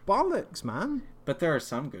soundtrack's bollocks, man. But there are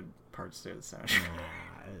some good parts to the soundtrack.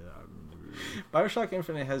 BioShock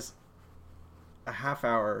Infinite has a half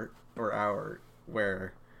hour or hour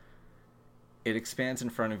where it expands in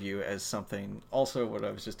front of you as something. Also, what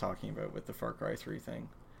I was just talking about with the Far Cry 3 thing,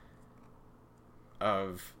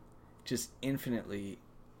 of just infinitely,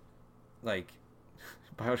 like,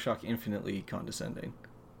 BioShock infinitely condescending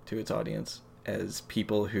to its audience as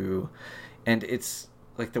people who, and it's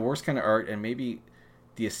like the worst kind of art, and maybe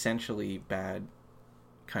the essentially bad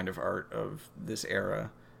kind of art of this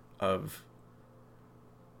era, of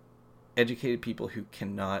educated people who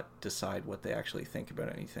cannot decide what they actually think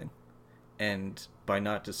about anything, and by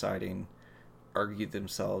not deciding, argue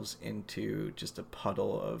themselves into just a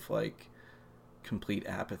puddle of like complete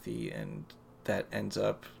apathy, and that ends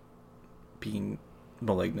up being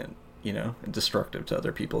malignant, and destructive to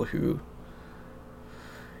other people who,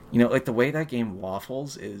 like the way that game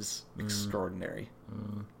waffles is extraordinary.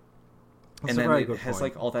 And then it has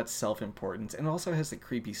like all that self-importance, and it also has the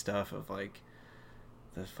creepy stuff of like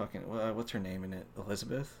the fucking what's her name in it,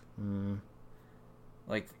 Elizabeth.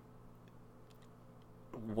 Like,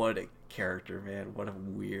 what a character, man! What a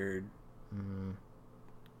weird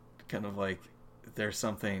kind of like. There's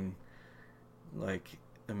something like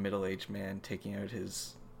a middle-aged man taking out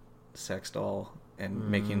his sex doll and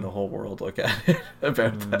making the whole world look at it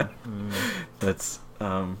about that. That's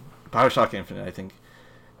BioShock Infinite, I think,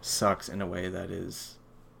 sucks in a way that is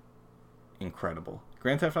incredible.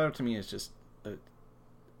 Grand Theft Auto to me is just it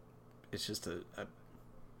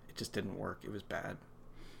just didn't work. It was bad.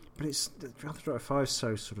 But Grand Theft Auto 5 is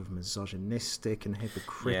so sort of misogynistic and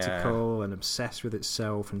hypocritical and obsessed with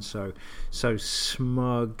itself, and so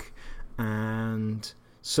smug, and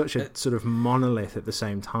such a sort of monolith at the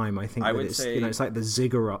same time. I think it's it's like the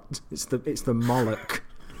ziggurat. It's the Moloch.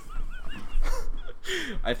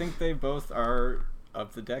 I think they both are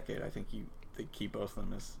of the decade. I think they keep both of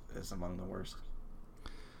them as among the worst.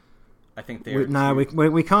 I think they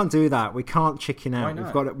we can't do that. We can't chicken out. Why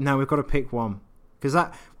not? We've got to pick one. Because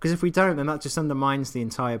if we don't, then that just undermines the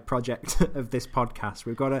entire project of this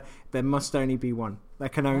podcast. There must only be one. There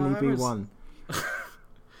can only be one.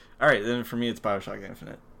 All right, then for me it's BioShock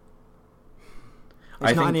Infinite.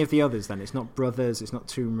 It's not any of the others. Then it's not Brothers. It's not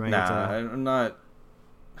Tomb Raider. Nah, I'm not.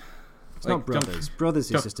 It's not Brothers.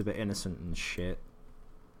 Brothers is just a bit innocent and shit.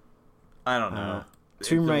 I don't know.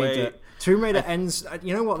 Tomb Raider ends.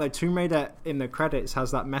 You know what though? Tomb Raider in the credits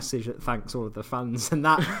has that message that thanks all of the fans, and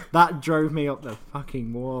that drove me up the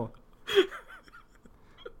fucking wall.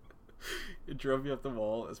 It drove me up the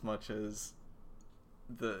wall as much as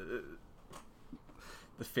the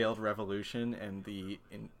failed revolution and the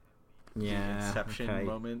Inception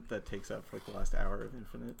moment that takes up like the last hour of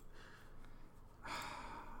Infinite.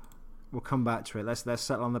 We'll come back to it. Let's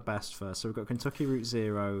settle on the best first. So we've got Kentucky Route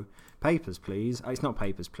Zero. Papers, Please. It's not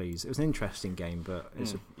Papers, Please. It was an interesting game, but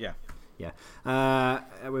it's yeah.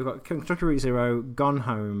 We've got Kentucky Route Zero, Gone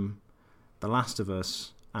Home, The Last of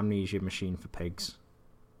Us, Amnesia, Machine for Pigs.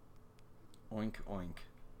 Oink oink.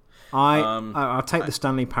 I'll take the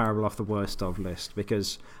Stanley Parable off the worst of list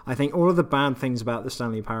because I think all of the bad things about the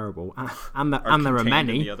Stanley Parable and there are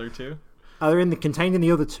many. In the other two? They're contained in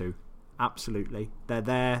the other two. Absolutely, they're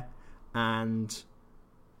there. And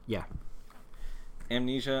yeah,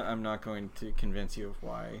 Amnesia, I'm not going to convince you of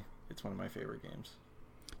why it's one of my favorite games.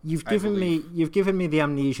 You've given me the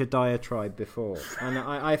Amnesia diatribe before, and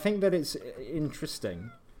I think that it's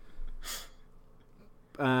interesting.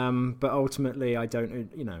 But ultimately, I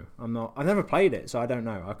don't. I've never played it, so I don't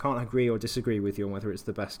know. I can't agree or disagree with you on whether it's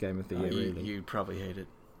the best game of the year. Really, you probably hate it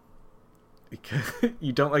because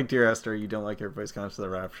you don't like Dear Esther. You don't like Everybody's Gone to the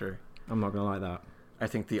Rapture. I'm not gonna like that. I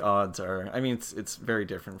think the odds are. I mean, it's very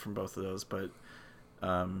different from both of those, but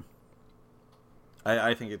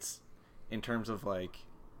I think it's in terms of like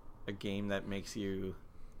a game that makes you.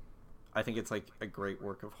 I think it's like a great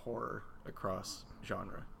work of horror across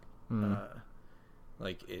genre.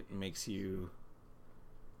 Like it makes you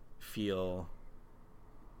feel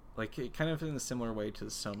like it kind of in a similar way to the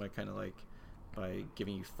Soma, kind of like by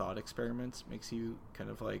giving you thought experiments, makes you kind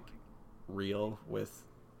of like real with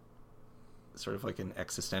sort of like an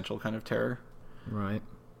existential kind of terror. Right.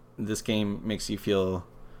 This game makes you feel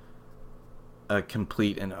a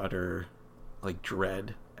complete and utter like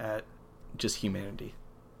dread at just humanity.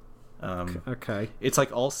 Okay. It's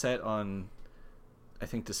like all set on, I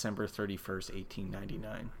think, December 31st,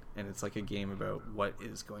 1899. And it's like a game about what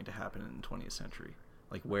is going to happen in the 20th century.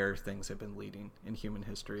 Like where things have been leading in human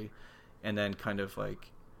history. And then kind of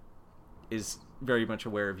like is very much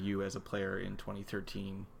aware of you as a player in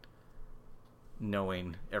 2013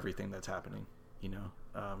 knowing everything that's happening,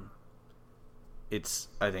 it's,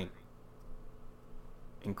 I think,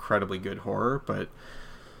 incredibly good horror, but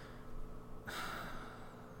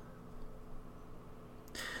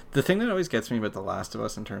the thing that always gets me about The Last of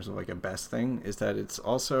Us in terms of like a best thing is that it's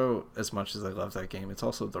also, as much as I love that game, it's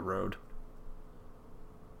also the road.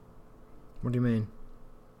 What do you mean?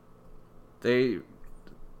 I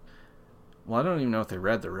don't even know if they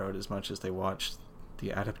read The Road as much as they watched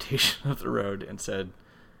the adaptation of The Road and said,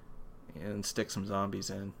 and stick some zombies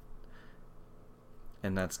in,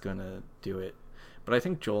 and that's gonna do it. But I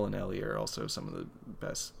think Joel and Ellie are also some of the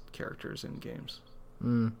best characters in games.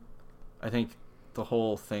 I think the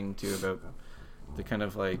whole thing too about the kind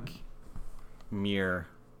of like mirror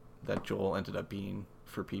that Joel ended up being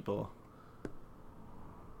for people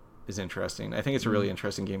is interesting. I think it's a really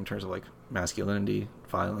interesting game in terms of like masculinity,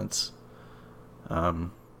 violence.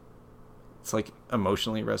 It's like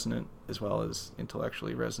emotionally resonant as well as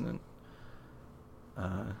intellectually resonant.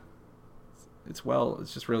 It's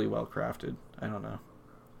just really well crafted. I don't know.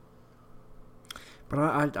 But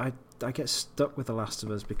I get stuck with The Last of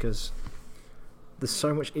Us because there's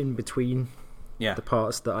so much in between the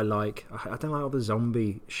parts that I like. I don't like all the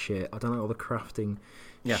zombie shit. I don't like all the crafting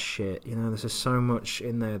shit. There's just so much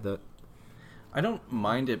in there that I don't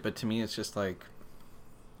mind it, but to me it's just like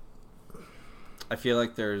I feel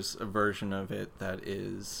like there's a version of it that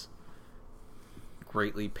is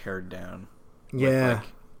greatly pared down.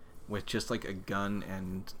 With just like a gun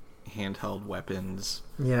and handheld weapons.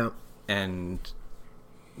 Yeah. And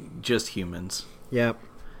just humans. Yeah.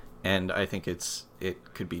 And I think it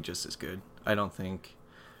could be just as good. I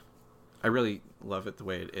really love it the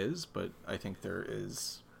way it is, but I think there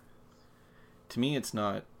is, to me it's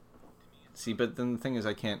not. See, but then the thing is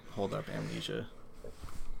I can't hold up Amnesia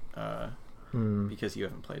because you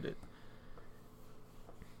haven't played it.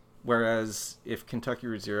 Whereas if Kentucky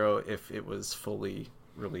Route Zero, if it was fully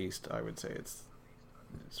released, I would say it's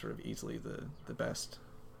sort of easily the best.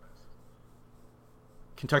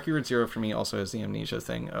 Kentucky Route Zero for me also has the Amnesia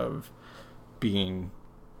thing of being,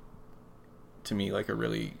 to me, like a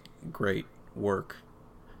really great work,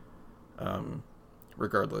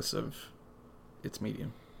 regardless of its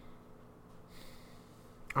medium.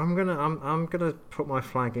 I'm gonna put my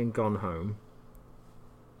flag in Gone Home.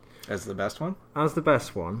 As the best one? As the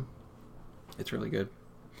best one. It's really good.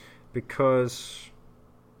 Because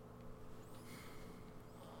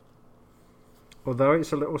although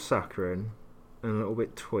it's a little saccharine and a little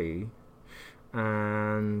bit twee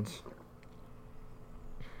and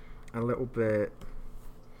a little bit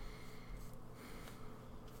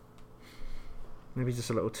maybe just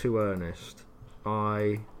a little too earnest,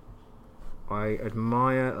 I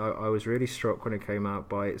admire. I was really struck when it came out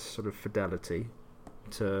by its sort of fidelity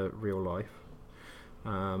to real life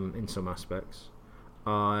in some aspects.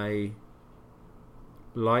 I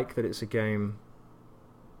like that it's a game.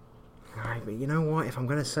 Right, but you know what? If I'm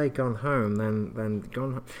going to say Gone Home, then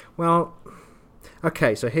Gone Home. Well,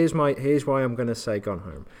 okay. So here's why I'm going to say Gone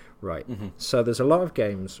Home. Right. Mm-hmm. So there's a lot of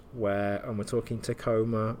games where, and we're talking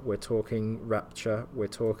Tacoma, we're talking Rapture, we're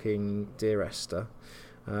talking Dear Esther,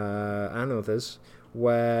 and others,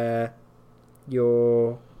 where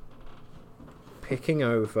you're picking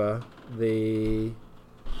over the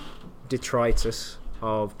detritus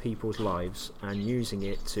of people's lives and using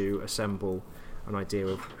it to assemble an idea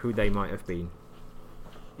of who they might have been.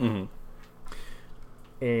 Mm-hmm.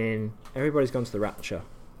 In Everybody's Gone to the Rapture,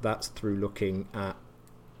 that's through looking at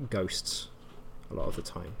ghosts a lot of the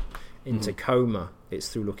time. In Tacoma, it's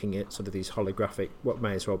through looking at sort of these holographic, what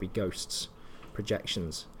may as well be ghosts,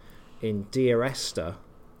 projections. In Dear Esther,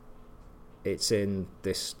 it's in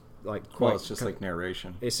this it's just like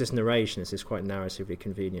narration. It's this narration. It's this quite narratively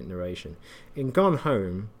convenient narration. In Gone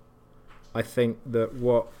Home, I think that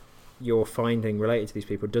what you're finding related to these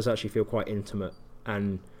people does actually feel quite intimate,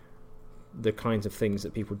 and the kinds of things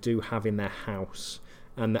that people do have in their house,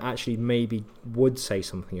 and that actually maybe would say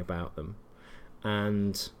something about them.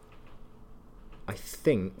 And I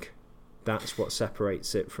think that's what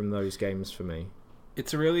separates it from those games for me.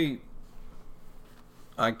 It's a really...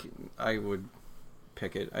 I would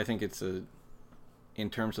pick it. I think it's in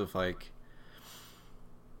terms of like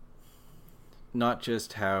not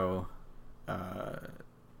just how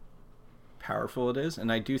powerful it is,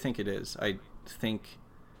 and I do think it is. I think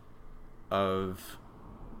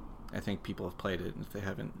people have played it, and if they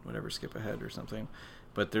haven't, whatever, skip ahead or something.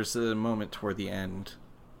 But there's a moment toward the end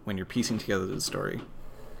when you're piecing together the story,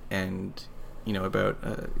 and about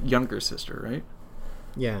a younger sister, right?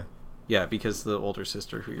 Yeah. Yeah, because the older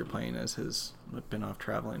sister who you're playing as has been off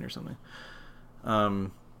traveling or something.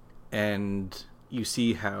 And you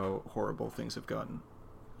see how horrible things have gotten.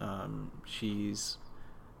 She's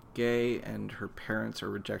gay, and her parents are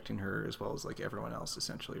rejecting her as well as like everyone else,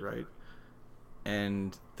 essentially, right?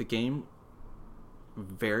 And the game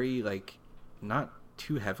very, like, not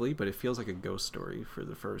too heavily, but it feels like a ghost story for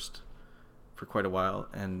quite a while.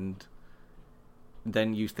 And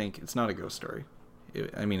then you think it's not a ghost story.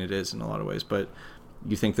 It is in a lot of ways, but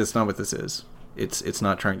you think that's not what this is. It's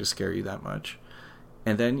not trying to scare you that much.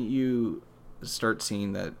 And then you start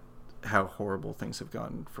seeing that how horrible things have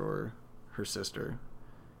gotten for her sister.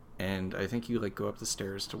 And I think you like go up the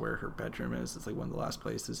stairs to where her bedroom is. It's like one of the last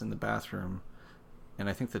places in the bathroom. And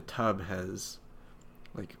I think the tub has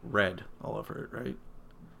like red all over it, right?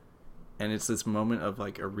 And it's this moment of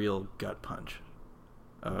like a real gut punch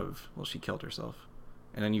of, well, she killed herself.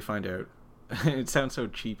 And then you find out, it sounds so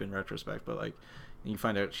cheap in retrospect, but like you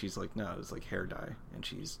find out she's like, no, it's like hair dye, and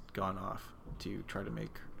she's gone off to try to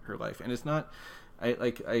make her life. And it's not,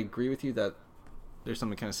 I agree with you that there's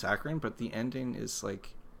something kind of saccharine, but the ending is like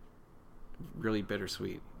really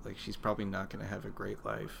bittersweet. Like she's probably not going to have a great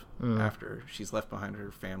life after. She's left behind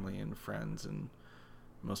her family and friends, and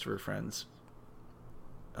most of her friends.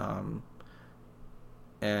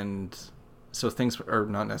 And so things are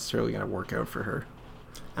not necessarily going to work out for her.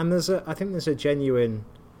 And I think there's a genuine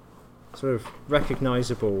sort of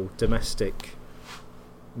recognisable domestic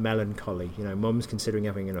melancholy. Mum's considering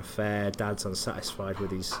having an affair, dad's unsatisfied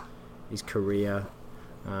with his career.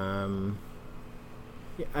 And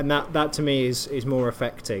that to me is more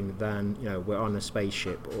affecting than, we're on a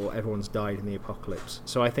spaceship or everyone's died in the apocalypse.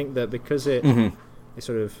 So I think that because it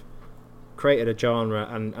sort of created a genre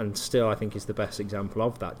and still I think is the best example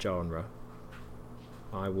of that genre,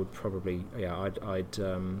 I would probably, I'd pick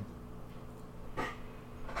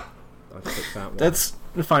that one. That's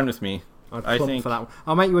fine with me. I think for that one.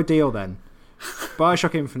 I'll make you a deal then.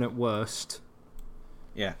 BioShock Infinite worst.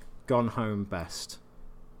 Yeah. Gone Home best.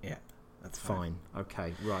 Yeah, that's fine.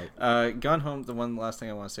 Okay, right. Gone Home. The one last thing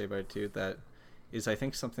I want to say about it too, that is I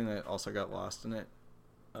think something that also got lost in it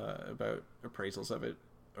about appraisals of it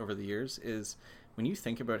over the years is when you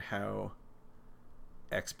think about how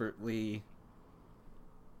expertly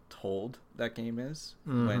told that game is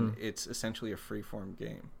when it's essentially a free-form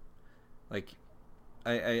game. Like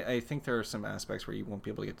I think there are some aspects where you won't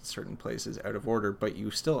be able to get to certain places out of order, but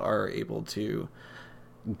you still are able to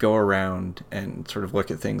go around and sort of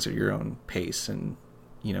look at things at your own pace and,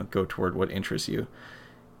 you know, go toward what interests you.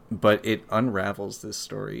 But it unravels this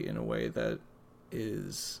story in a way that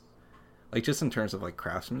is, like, just in terms of like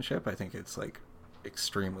craftsmanship, I think it's like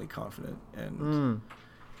extremely confident and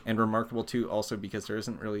remarkable too, also because there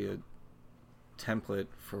isn't really a template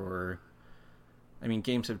for, I mean,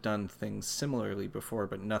 games have done things similarly before,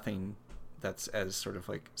 but nothing that's as sort of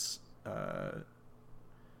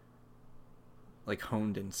like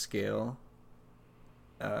honed in scale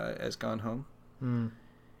as Gone Home.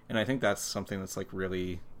 And I think that's something that's like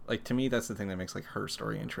really, like, to me, that's the thing that makes like her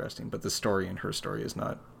story interesting, but the story in her story is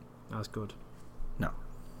not That's good. no.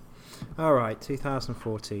 All right,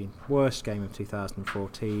 2014. Worst game of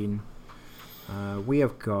 2014. We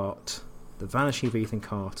have got The Vanishing of Ethan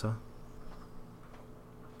Carter,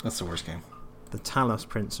 That's the worst game. The Talos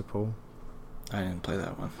Principle. I didn't play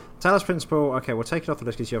that one. Talos Principle, okay, we'll take it off the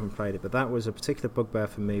list because you haven't played it, but that was a particular bugbear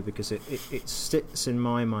for me because it sits in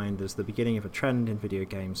my mind as the beginning of a trend in video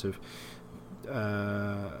games of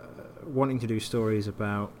wanting to do stories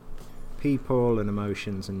about people and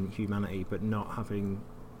emotions and humanity, but not having,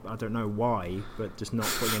 I don't know why, but just not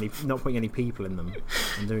putting any people in them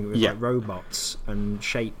and doing it with like robots and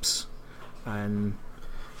shapes and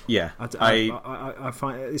yeah. I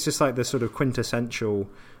find it's just like the sort of quintessential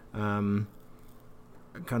kind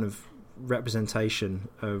of representation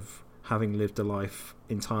of having lived a life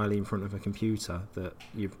entirely in front of a computer, that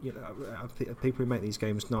you know, people who make these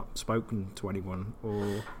games not spoken to anyone,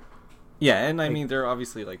 or yeah, and I mean there are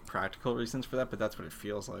obviously like practical reasons for that, but that's what it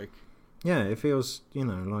feels like. Yeah, it feels, you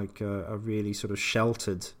know, like a really sort of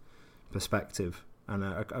sheltered perspective and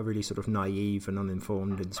a really sort of naive and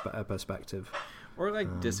uninformed perspective, or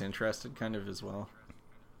like disinterested kind of as well.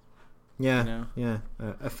 Yeah, you know? Yeah,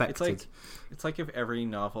 affected. It's like if every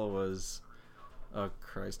novel was, oh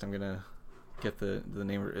Christ, I'm gonna get the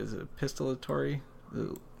name. Is it epistolatory?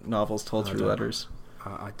 The novels told through letters.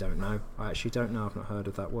 I don't know. I actually don't know. I've not heard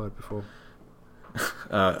of that word before.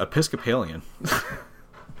 Episcopalian.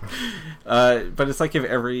 But it's like if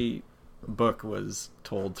every book was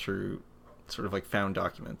told through sort of like found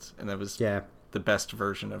documents, and that was the best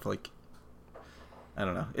version of, like, I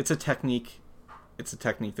don't know. It's a technique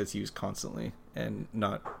that's used constantly and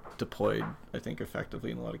not deployed, I think,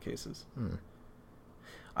 effectively in a lot of cases.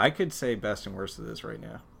 I could say best and worst of this right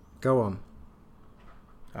now. Go on.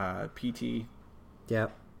 PT.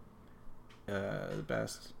 Yep. The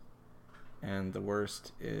best. And the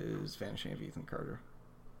worst is Vanishing of Ethan Carter.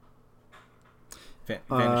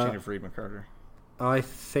 Vanishing of Freeman Carter. I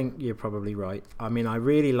think you're probably right. I mean, I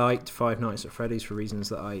really liked Five Nights at Freddy's for reasons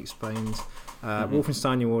that I explained.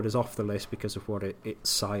 Wolfenstein New Order's off the list because of what it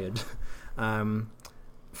sired.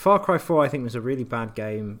 Far Cry 4, I think, was a really bad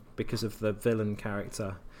game because of the villain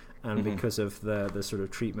character and because of the sort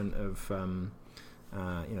of treatment of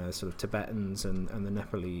sort of Tibetans and the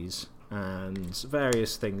Nepalese and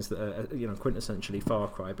various things that are, quintessentially Far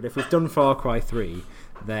Cry. But if we've done Far Cry 3,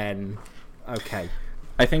 then okay.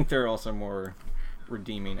 I think there are also more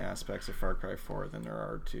redeeming aspects of Far Cry 4 than there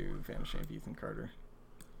are to Vanishing of Ethan Carter.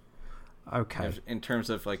 Okay. In terms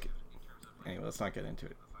of, like, anyway, let's not get into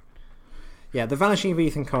it. Yeah, The Vanishing of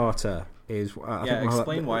Ethan Carter is...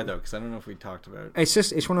 explain why, though, because I don't know if we talked about it.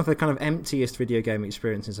 It's one of the kind of emptiest video game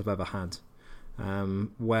experiences I've ever had,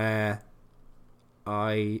 where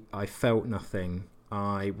I felt nothing.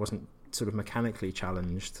 I wasn't sort of mechanically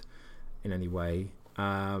challenged in any way.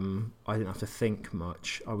 I didn't have to think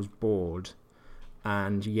much. I was bored.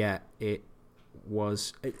 And yet it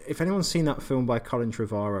was... If anyone's seen that film by Colin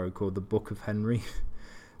Trevorrow called The Book of Henry...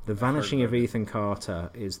 The Vanishing of Ethan Carter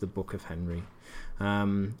is the Book of Henry,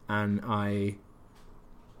 and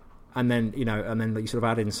then you sort of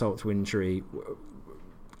add insult to injury.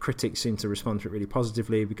 Critics seem to respond to it really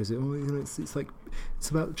positively because it's like it's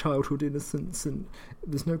about childhood innocence and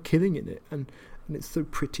there's no killing in it and it's so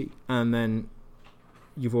pretty. And then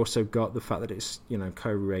you've also got the fact that it's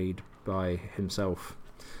co-read by himself,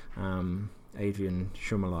 Adrian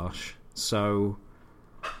Shumalash. So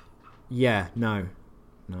no.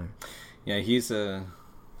 Yeah, he's the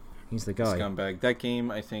guy. Scumbag. That game,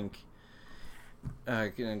 I think,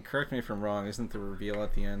 and correct me if I'm wrong, isn't the reveal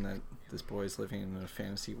at the end that this boy's living in a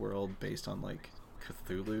fantasy world based on, like,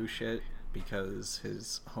 Cthulhu shit because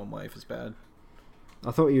his home life is bad?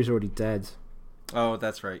 I thought he was already dead. Oh,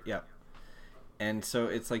 that's right, yeah. And so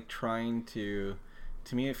it's like trying to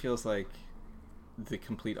me it feels like the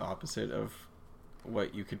complete opposite of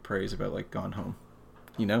what you could praise about, like, Gone Home.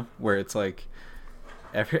 Where it's like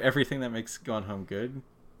everything that makes Gone Home good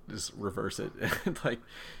just reverse it. Like,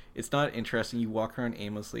 it's not interesting. You walk around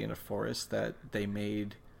aimlessly in a forest that they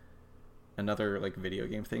made another like video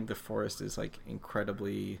game thing. The forest is like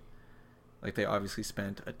incredibly, like, they obviously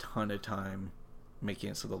spent a ton of time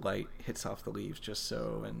making it so the light hits off the leaves just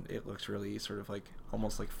so, and it looks really sort of like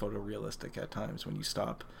almost like photorealistic at times when you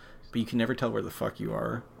stop, but you can never tell where the fuck you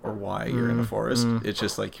are or why you're in a forest. It's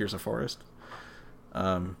just like, here's a forest.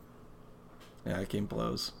 Yeah, that game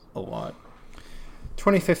blows a lot.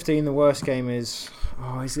 2015, the worst game is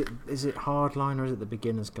is it Hardline or is it the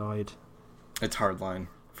Beginner's Guide? It's Hardline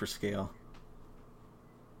for scale.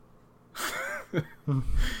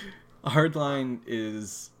 Hardline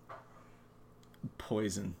is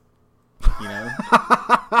poison, you know.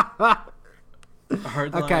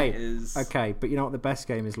 Hardline is okay, but you know what? The best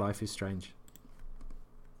game is Life is Strange.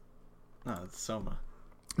 No, it's Soma.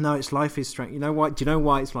 No, it's Life is Strange. You know why? Do you know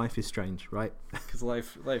why it's Life is Strange? Right? Because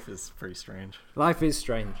life is pretty strange. Life is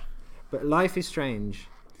strange, but Life is Strange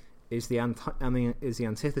is the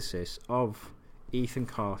antithesis of Ethan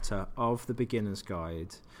Carter, of The Beginner's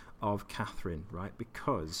Guide, of Catherine, right?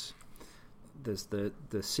 Because there's the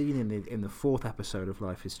scene in the fourth episode of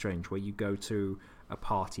Life is Strange where you go to a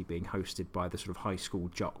party being hosted by the sort of high school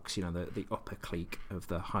jocks, you know, the upper clique of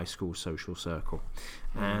the high school social circle.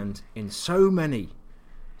 And in so many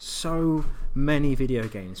video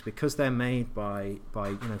games, because they're made by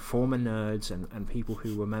you know, former nerds and people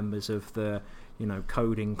who were members of the, you know,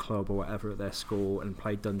 coding club or whatever at their school and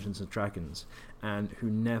played Dungeons and Dragons, and who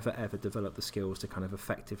never ever developed the skills to kind of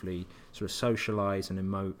effectively sort of socialize and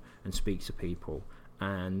emote and speak to people,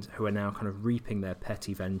 and who are now kind of reaping their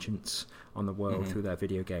petty vengeance on the world through their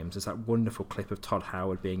video games. There's that wonderful clip of Todd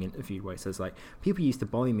Howard being interviewed where it says, like, people used to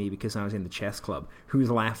bully me because I was in the chess club. Who's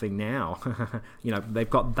laughing now? You know, they've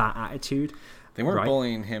got that attitude. They weren't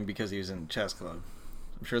bullying him because he was in the chess club.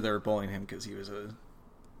 I'm sure they were bullying him because he was a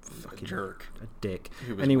jerk. A dick.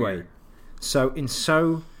 Anyway, weird. So in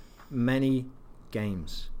so many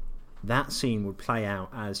games, that scene would play out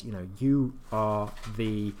as, you know, you are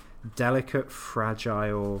the delicate,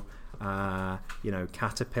 fragile, you know,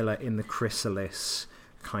 caterpillar in the chrysalis,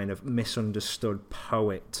 kind of misunderstood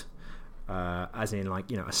poet, as in,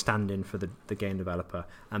 like, you know, a stand-in for the game developer,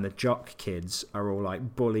 and the jock kids are all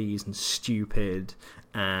like bullies and stupid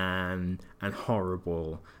and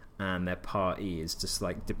horrible, and their party is just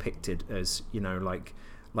like depicted as, you know, like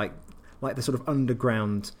the sort of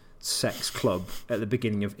underground sex club at the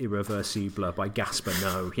beginning of Irreversible by Gaspar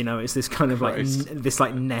Noé. You know, it's this kind of like this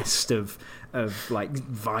like nest of like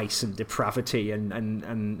vice and depravity,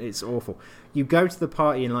 and it's awful. You go to the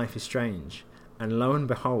party in Life is Strange, and lo and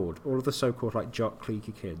behold, all of the so-called like jock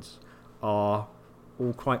cliquey kids are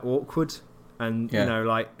all quite awkward, and you know,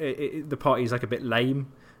 like the party's like a bit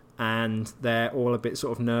lame, and they're all a bit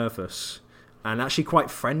sort of nervous and actually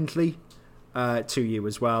quite friendly to you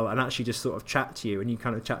as well, and actually just sort of chat to you, and you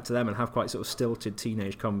kind of chat to them and have quite sort of stilted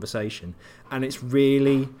teenage conversation, and it's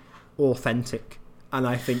really authentic and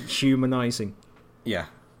I think humanizing. Yeah.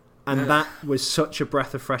 And that was such a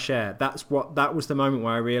breath of fresh air. That was the moment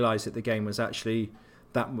where I realized that the game was actually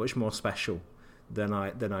that much more special than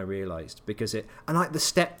I realized, because it, and like the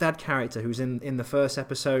stepdad character who's in the first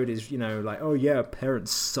episode is, you know, like, oh yeah,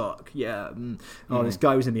 parents suck, yeah, this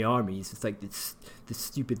guy was in the army, he's just like this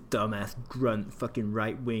stupid dumbass grunt fucking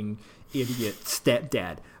right wing idiot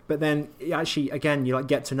stepdad. But then actually, again, you like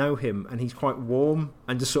get to know him, and he's quite warm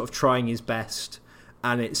and just sort of trying his best,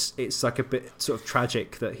 and it's like a bit sort of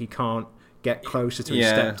tragic that he can't get closer to his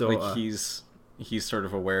stepdaughter. Like he's sort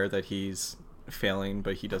of aware that he's failing,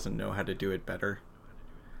 but he doesn't know how to do it better.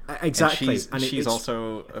 Exactly. And she's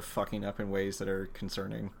also fucking up in ways that are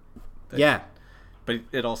concerning. Yeah. But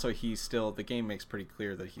it also, the game makes pretty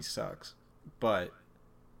clear that he sucks. But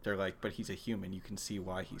they're like, but he's a human. You can see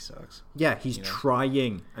why he sucks. Yeah, he's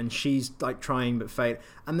trying, and she's like trying but fail.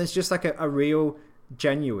 And there's just like a real,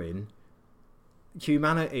 genuine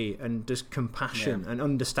humanity and just compassion and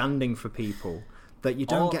understanding for people that you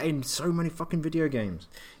don't get in so many fucking video games.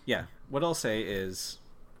 Yeah. What I'll say is,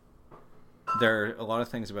 there are a lot of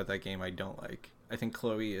things about that game I don't like. I think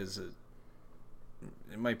Chloe it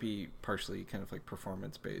might be partially kind of like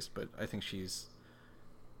performance based, but I think she's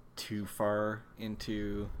too far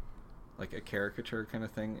into like a caricature kind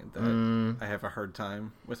of thing that I have a hard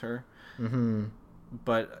time with her. Mm-hmm.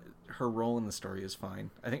 But her role in the story is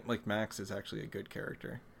fine. I think like Max is actually a good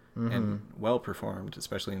character. Mm-hmm. And well performed,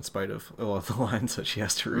 especially in spite of a lot of the lines that she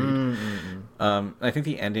has to read. Mm-hmm. I think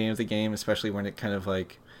the ending of the game, especially when it kind of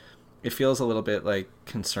like, it feels a little bit like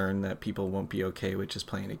concern that people won't be okay with just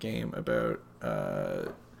playing a game about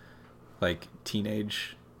like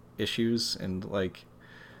teenage issues, and like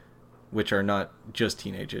which are not just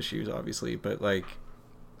teenage issues, obviously, but like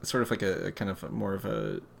sort of like a kind of more of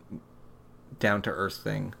a down to earth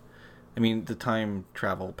thing. I mean, the time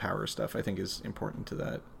travel power stuff I think is important to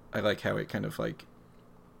that. I like how it kind of like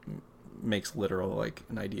makes literal like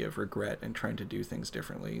an idea of regret and trying to do things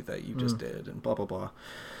differently that you just did and blah blah blah.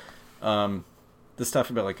 The stuff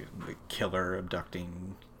about like the killer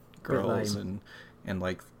abducting girls and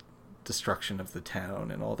like destruction of the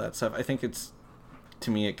town and all that stuff, I think it's, to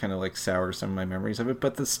me, it kind of like sours some of my memories of it.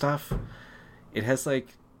 But the stuff it has,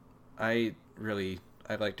 like, I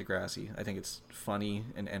like Degrassi. I think it's funny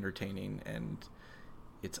and entertaining, and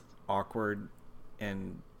it's awkward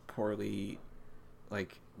and poorly,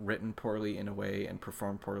 like, written poorly in a way and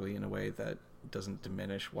performed poorly in a way that doesn't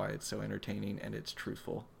diminish why it's so entertaining, and it's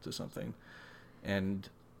truthful to something. And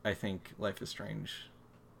I think Life is Strange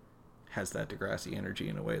has that Degrassi energy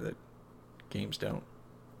in a way that games don't.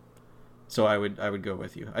 So I would go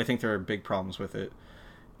with you. I think there are big problems with it,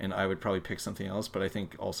 and I would probably pick something else, but I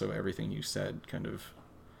think also everything you said kind of,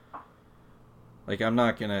 like, I'm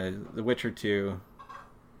not gonna, The Witcher 2,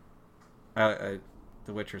 The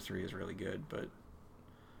Witcher 3 is really good, but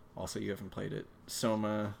also you haven't played it.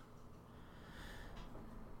 Soma,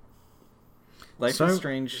 Life is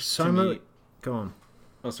Strange, Soma, to me, go on.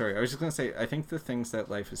 Oh, sorry. I was just going to say, I think the things that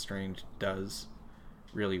Life is Strange does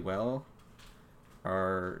really well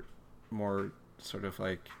are more sort of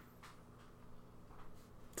like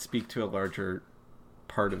speak to a larger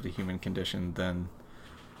part of the human condition than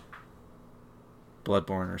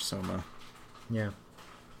Bloodborne or Soma. Yeah.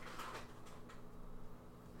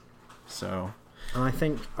 So. And I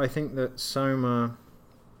think that Soma,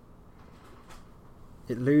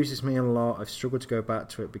 it loses me a lot. I've struggled to go back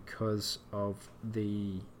to it because of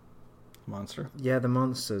the monster. Yeah, the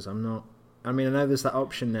monsters. I mean, I know there's that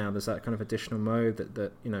option now. There's that kind of additional mode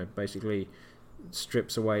that basically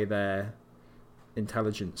strips away their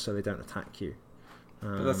intelligence so they don't attack you.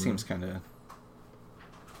 But that seems kind of,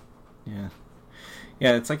 yeah.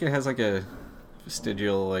 It's like it has like a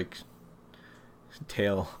vestigial like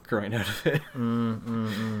tail growing out of it.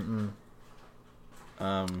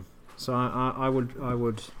 So I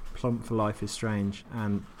would plump for Life is Strange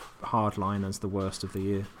and Hardline as the worst of the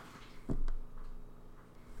year.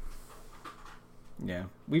 Yeah,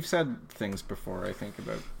 we've said things before, I think,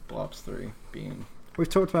 about Blops 3 being... We've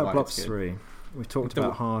talked about Blops 3. We've talked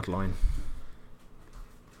about Hardline.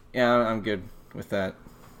 Yeah, I'm good with that.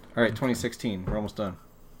 All right, 2016. We're almost done.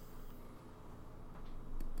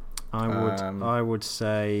 I would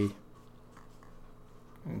say...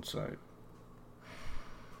 Inside.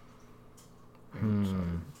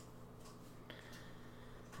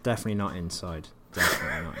 Definitely not Inside.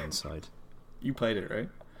 Definitely not Inside. You played it, right?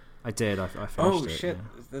 I did. I finished it. Oh shit!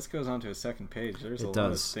 Yeah. This goes on to a second page. There's a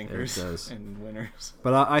lot of stinkers and winners.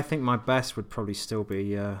 But I think my best would probably still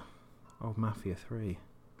be Mafia 3.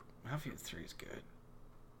 Mafia 3 is good.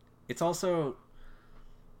 It's also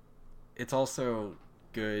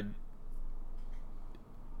good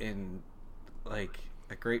in like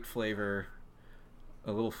a great flavor,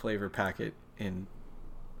 a little flavor packet in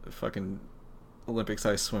a fucking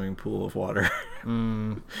Olympic-sized swimming pool of water.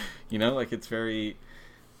 You know, like it's very.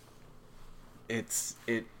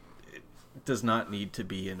 It does not need to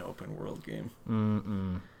be an open world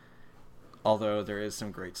game. Although there is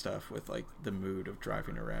some great stuff with like the mood of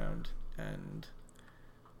driving around and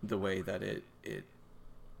the way that it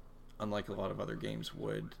unlike a lot of other games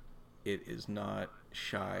would, it is not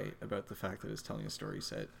shy about the fact that it's telling a story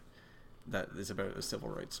set that is about a civil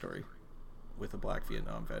rights story with a black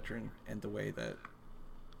Vietnam veteran, and the way that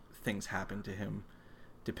things happen to him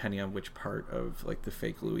depending on which part of like the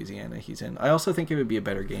fake Louisiana he's in. I also think it would be a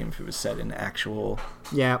better game if it was set in actual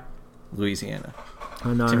Louisiana.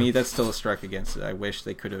 I know. To me, that's still a strike against it. I wish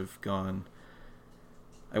they could have gone.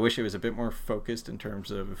 I wish it was a bit more focused in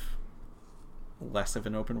terms of less of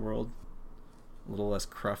an open world, a little less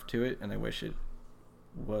cruft to it, and I wish it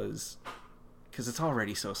was, because it's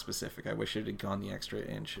already so specific. I wish it had gone the extra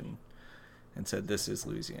inch and said this is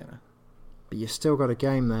Louisiana. But you still got a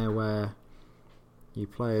game there where you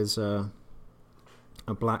play as a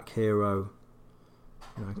black hero,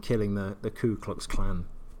 killing the Ku Klux Klan,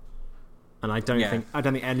 and I don't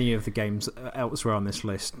think any of the games elsewhere on this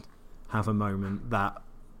list have a moment that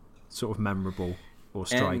sort of memorable or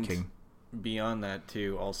striking. And beyond that,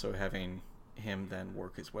 too, also having him then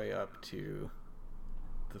work his way up to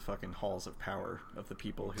the fucking halls of power of the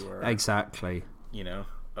people who are exactly,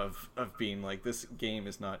 of being like, this game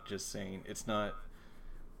is not just saying, it's not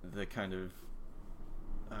the kind of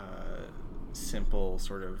simple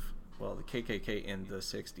sort of, well, the KKK in the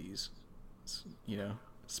 60s,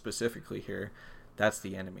 specifically here, that's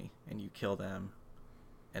the enemy, and you kill them,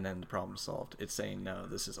 and then the problem's solved. It's saying, no,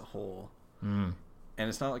 this is a whole. Mm. And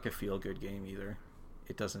it's not like a feel-good game either.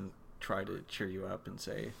 It doesn't try to cheer you up and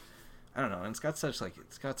say, I don't know. And it's got such a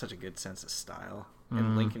good sense of style.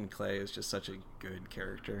 And Lincoln Clay is just such a good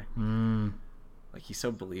character. Mm. Like, he's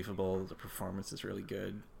so believable. The performance is really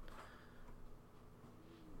good.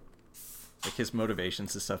 Like, his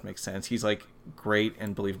motivations and stuff make sense. He's like great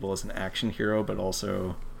and believable as an action hero, but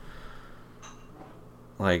also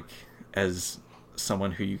like as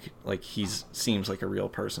someone who seems like a real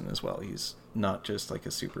person as well. He's not just like a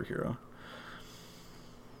superhero.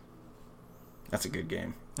 That's a good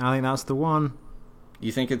game. I think that's the one.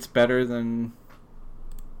 You think it's better than?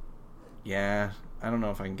 Yeah, I don't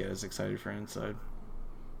know if I can get as excited for Inside.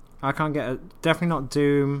 I can't get definitely not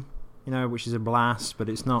Doom, which is a blast, but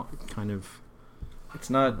it's not kind of.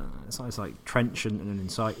 It's not. It's like trenchant and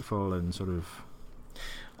insightful and sort of.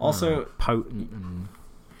 Also potent and.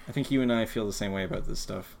 I think you and I feel the same way about this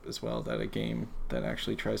stuff as well. That a game that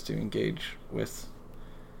actually tries to engage with,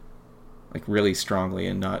 like, really strongly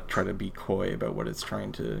and not try to be coy about what it's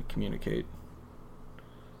trying to communicate.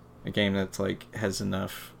 A game that's like has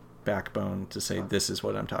enough backbone to say, this is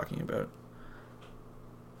what I'm talking about.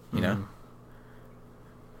 You know?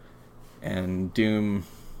 And Doom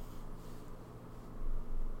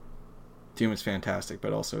is fantastic,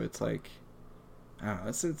 but also it's like, I don't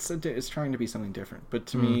know, it's trying to be something different. But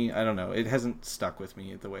to me, I don't know, it hasn't stuck with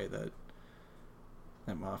me the way that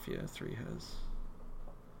Mafia 3 has.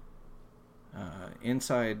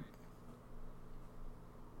 Inside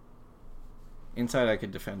I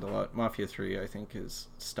could defend a lot. Mafia 3 I think is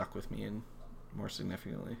stuck with me in more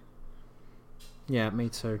significantly. Yeah, me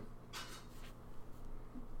too.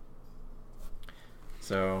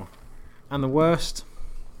 So, and the worst?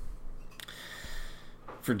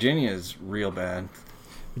 Virginia's real bad.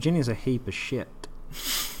 Virginia's a heap of shit.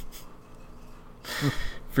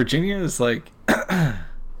 Virginia is like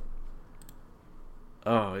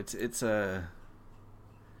it's an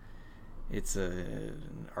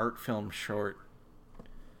art film short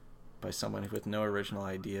by someone with no original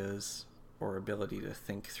ideas or ability to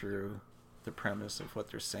think through the premise of what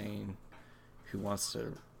they're saying, who wants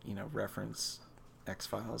to, reference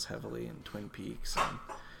X-Files heavily and Twin Peaks, and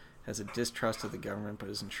has a distrust of the government but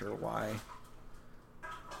isn't sure why.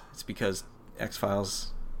 It's because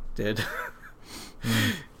X-Files did.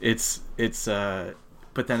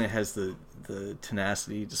 But then it has the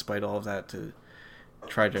tenacity, despite all of that, to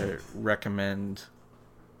try to recommend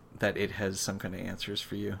that it has some kind of answers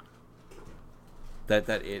for you. That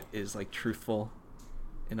it is like truthful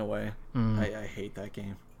in a way. I hate that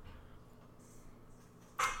game.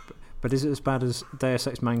 But is it as bad as Deus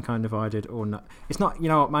Ex Mankind Divided or not? It's not. You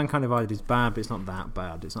know what? Mankind Divided is bad, but it's not that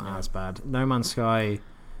bad. It's not as bad. No Man's Sky.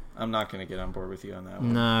 I'm not going to get on board with you on that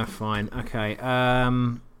one. No, fine. Okay.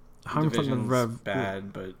 Division's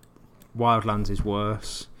bad, but Wildlands is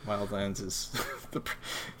worse. Wildlands is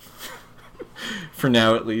for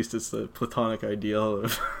now at least, it's the platonic ideal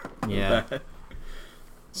of that.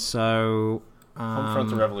 So Homefront: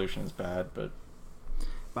 The Revolution is bad, but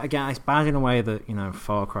again, it's bad in a way that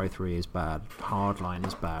Far Cry 3 is bad, Hardline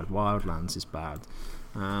is bad, Wildlands is bad.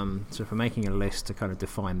 So if we're making a list to kind of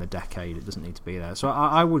define the decade, it doesn't need to be there. So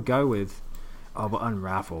I would go with but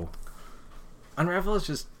Unravel. Unravel is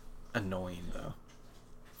just annoying though.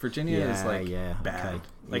 Virginia is bad.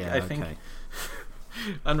 Okay. I think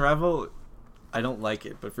Unravel, I don't like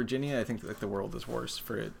it, but Virginia, I think the world is worse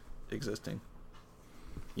for it existing.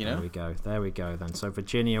 There we go then. So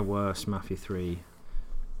Virginia worse, Mafia 3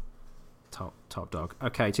 top dog.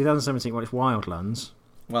 Okay, 2017. It's Wildlands.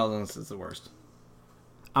 Wildlands is the worst.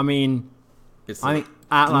 I mean, I think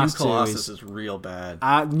Atlas New Colossus is real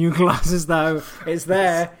bad. New Colossus though, it's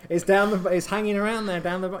there. It's down it's hanging around there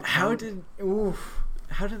down the.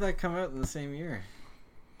 How did that come out in the same year?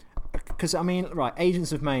 Because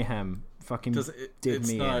Agents of Mayhem fucking did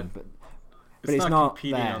me in, but it's not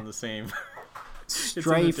competing there. On the same. Strafe, it's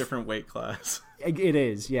in a different weight class. It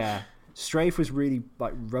is, yeah. Strafe was really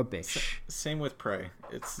rubbish. Same with Prey.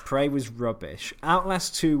 Prey was rubbish.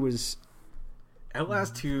 Outlast 2 was.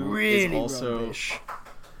 Outlast 2 really is also rubbish.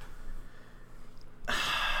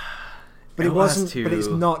 But it wasn't. 2... But it's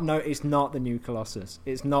not. No, it's not the New Colossus.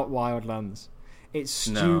 It's not Wildlands. It's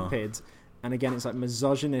stupid, and again, it's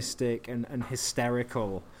misogynistic and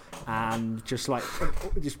hysterical, and just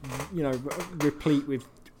replete with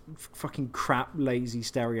fucking crap, lazy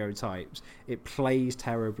stereotypes. It plays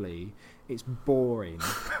terribly. It's boring,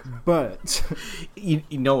 but you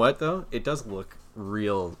know what though? It does look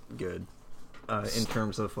real good. In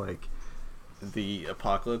terms of the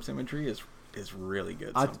apocalypse imagery is is really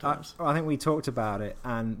good I sometimes. I think we talked about it,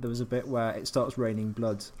 and there was a bit where it starts raining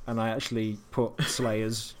blood, and I actually put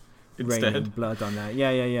Slayer's Instead? raining blood on there.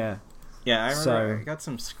 Yeah. Yeah, I remember So- I got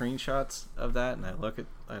some screenshots of that, and I looked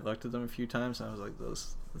at them a few times, and I was like,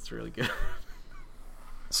 that's really good.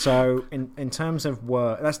 So in terms of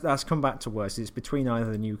worst, let's come back to worst. It's between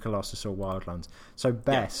either the New Colossus or Wildlands. So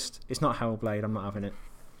best, it's not Hellblade. I'm not having it.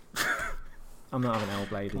 I'm not having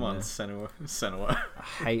Hellblade. Come on, Senua. I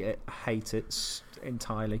hate it. I hate it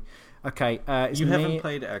entirely. Okay, it's You haven't Nier.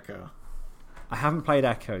 played Echo. I haven't played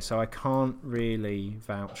Echo, so I can't really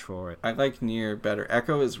vouch for it. I like Nier better.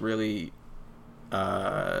 Echo is really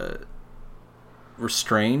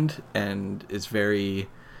restrained and is very...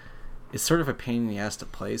 It's sort of a pain in the ass to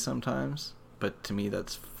play sometimes, but to me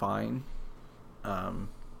that's fine.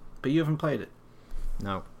 But you haven't played it.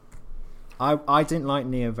 No. I didn't like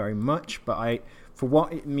Nier very much, but for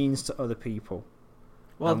what it means to other people.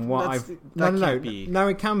 Well, and what no,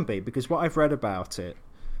 it can be, because what I've read about it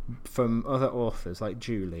from other authors like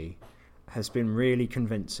Julie has been really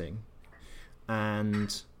convincing,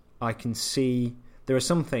 and I can see there are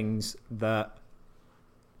some things that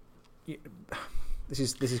this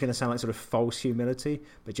is going to sound like sort of false humility,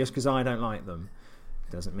 but just because I don't like them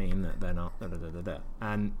doesn't mean that they're not.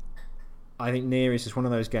 And I think Nier is just one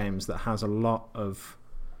of those games that has a lot of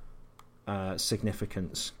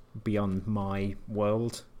significance beyond my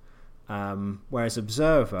world. Whereas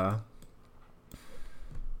Observer,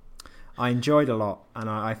 I enjoyed a lot, and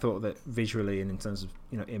I thought that visually and in terms of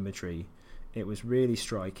imagery, it was really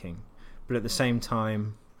striking. But at the same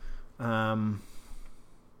time,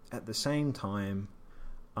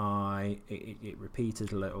 it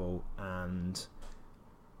repeated a little, and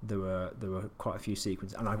there were quite a few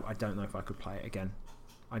sequences, and I don't know if I could play it again.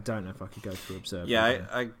 I don't know if I could go through Observer. Yeah, again.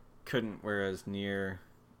 I couldn't. Whereas Nier,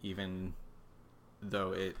 even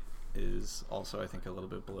though it is also, I think, a little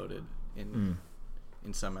bit bloated in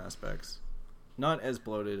some aspects, not as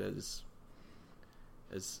bloated as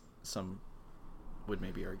some would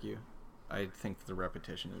maybe argue. I think the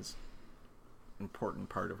repetition is an important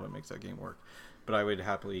part of what makes that game work. But I would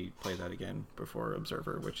happily play that again before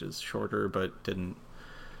Observer, which is shorter but didn't...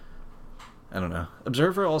 I don't know.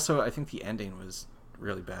 Observer also, I think the ending was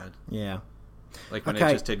really bad. Yeah. Like when it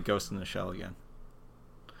just did Ghost in the Shell again.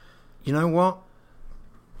 You know what?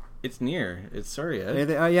 It's Nier. It's sorry, Ed.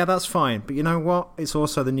 Yeah, that's fine. But you know what? It's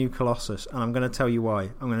also the New Colossus, and I'm going to tell you why.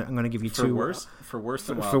 I'm going to give you for two worse than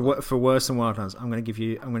Wildlands. For worse than Wildlands. I'm going to give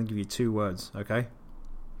you two words. Okay.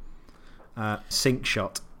 Sync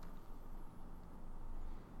shot.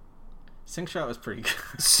 Sync shot was pretty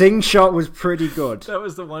good. Sync shot was pretty good. That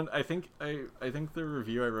was the one. I think the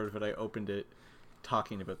review I wrote of it, I opened it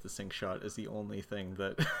talking about the sync shot as the only thing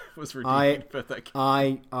that was redeeming about that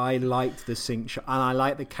game. I liked the sync shot, and I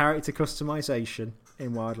like the character customization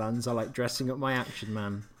in Wildlands. I like dressing up my action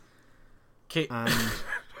man.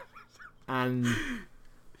 And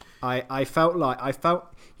I felt the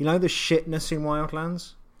shitness in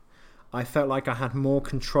Wildlands. I felt like I had more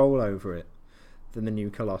control over it than the New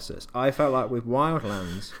Colossus. I felt like with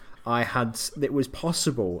Wildlands, it was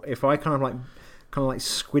possible if I kind of like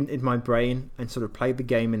squinted my brain and sort of played the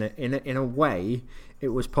game in a way, it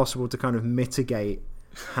was possible to kind of mitigate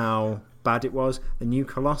how bad it was. The New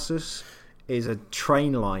Colossus is a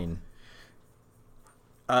train line.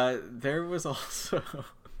 There was also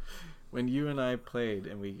when you and I played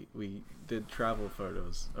and we did travel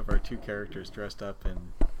photos of our two characters dressed up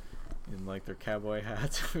in like their cowboy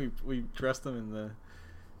hats. we dressed them in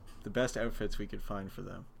the best outfits we could find for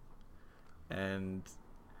them, and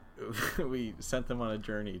we sent them on a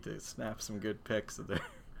journey to snap some good pics of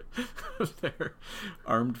their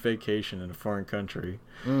armed vacation in a foreign country.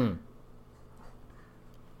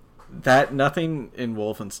 That nothing in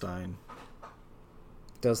Wolfenstein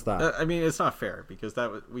does that. I mean, it's not fair because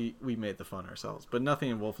we made the fun ourselves, but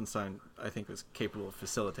nothing in Wolfenstein I think was capable of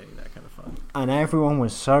facilitating that kind of fun. And everyone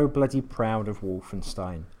was so bloody proud of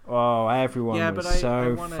Wolfenstein. Oh, everyone was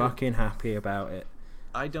fucking happy about it.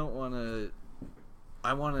 I don't want to.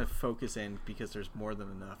 I want to focus in because there's more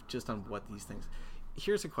than enough just on what these things.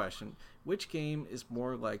 Here's a question: which game is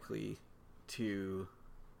more likely to?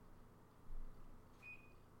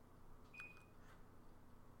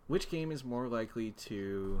 Which game is more likely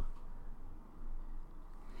to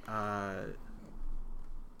trying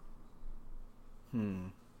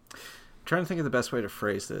to think of the best way to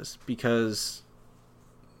phrase this, because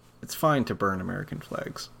it's fine to burn American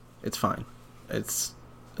flags. It's fine. It's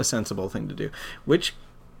a sensible thing to do. Which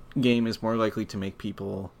game is more likely to make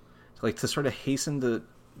people like to sort of hasten the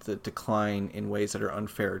decline in ways that are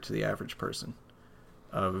unfair to the average person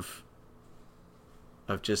of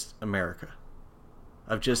just America?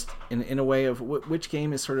 of just in a way of which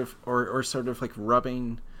game is sort of or sort of like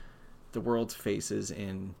rubbing the world's faces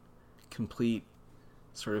in complete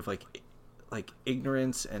sort of like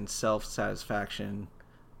ignorance and self-satisfaction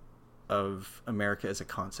of America as a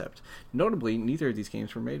concept. Notably, neither of these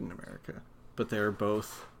games were made in America, but they're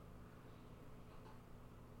both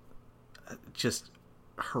just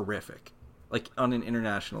horrific, like on an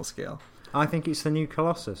international scale. I think it's the new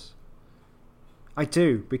Colossus. I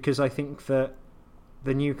do, because I think that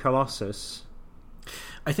the new Colossus...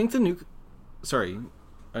 I think the new... Sorry,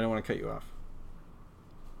 I don't want to cut you off.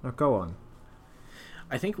 No, go on.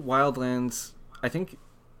 I think Wildlands,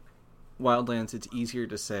 it's easier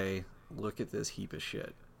to say, look at this heap of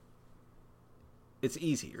shit. It's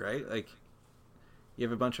easy, right? Like, you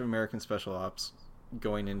have a bunch of American special ops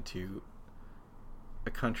going into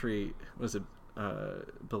a country, was it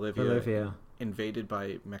Bolivia, invaded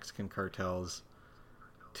by Mexican cartels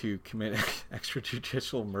to commit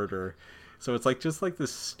extrajudicial murder. So it's like just like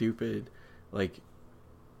this stupid, like,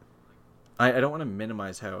 I don't want to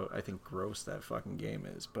minimize how I think gross that fucking game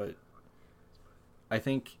is, but I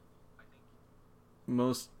think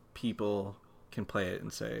most people can play it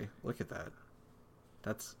and say, look at that.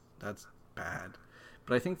 That's bad.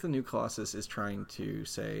 But I think the new Colossus is trying to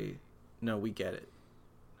say, no, we get it.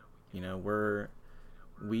 You know,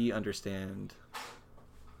 we understand.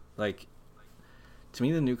 Like, to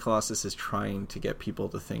me, the new Colossus is trying to get people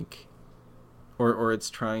to think, or it's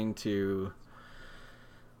trying to,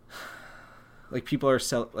 like, people are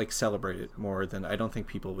celebrate it more than I don't think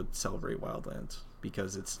people would celebrate Wildlands,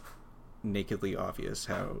 because it's nakedly obvious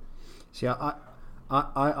how. See,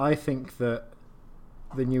 I think that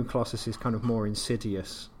the new Colossus is kind of more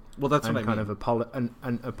insidious. Well, that's what I mean. Kind of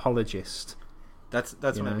an apologist. That's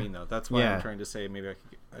what I mean, though. That's why I'm trying to say maybe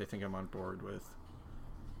I think I'm on board with.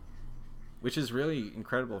 Which is really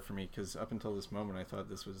incredible for me, because up until this moment, I thought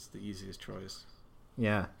this was the easiest choice.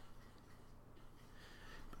 Yeah.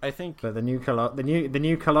 I think, but the new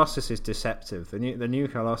Colossus is deceptive. The new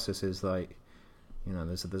Colossus is like, you know,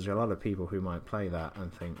 there's a lot of people who might play that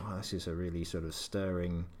and think, oh, this is a really sort of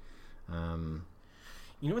stirring.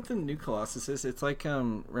 You know what the new Colossus is? It's like,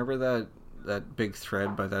 remember that big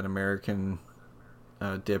thread by that American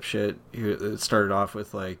dipshit who started off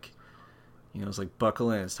with like, you know, it's like,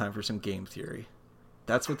 buckle in, it's time for some game theory.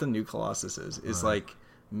 That's what the new Colossus is like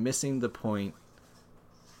missing the point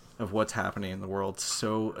of what's happening in the world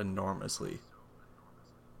so enormously,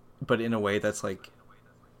 but in a way that's like,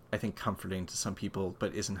 I think, comforting to some people,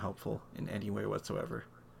 but isn't helpful in any way whatsoever.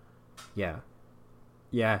 Yeah.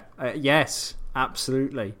 Yes,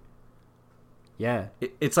 absolutely. Yeah.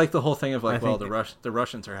 It's like the whole thing of like, well, the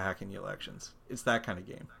Russians are hacking the elections. It's that kind of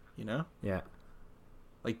game, you know? Yeah.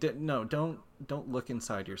 Like, don't look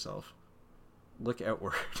inside yourself. Look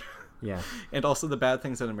outward. Yeah. And also, the bad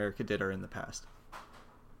things that America did are in the past.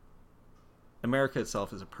 America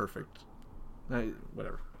itself is a perfect...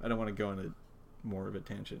 whatever. I don't want to go into more of a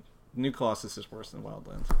tangent. New Colossus is worse than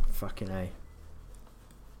Wildlands. Fucking A.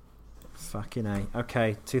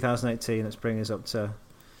 Okay, 2018, let's bring us up to...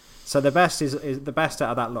 So the best is the best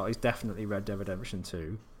out of that lot is definitely Red Dead Redemption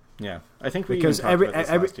 2. Yeah. I think we even talked about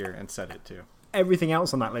this last year and said it too. Everything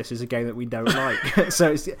else on that list is a game that we don't like.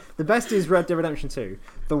 So the best is Red Dead Redemption 2.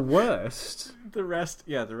 The worst... The rest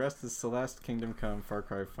is Celeste, Kingdom Come, Far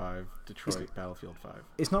Cry 5, Detroit, Battlefield 5.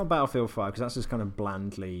 It's not Battlefield 5, because that's just kind of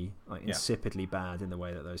blandly, like, insipidly bad in the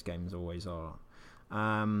way that those games always are.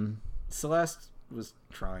 Celeste was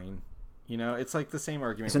trying. You know, it's like the same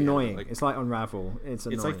argument. It's annoying. It's like Unravel. It's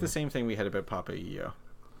annoying. It's like the same thing we had about Papa EO.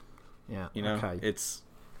 Yeah. You know, okay. It's...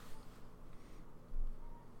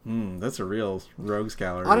 that's a real rogues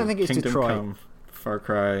gallery. I don't think it's Kingdom Detroit. Come, Far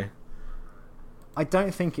Cry. I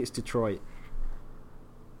don't think it's Detroit.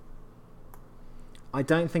 I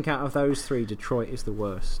don't think out of those three, Detroit is the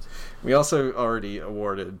worst. We also already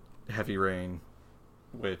awarded Heavy Rain,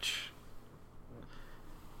 which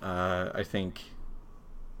I think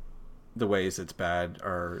the ways it's bad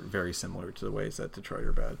are very similar to the ways that Detroit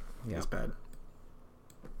are bad. Yeah. It's bad.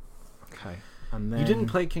 Okay. And then... You didn't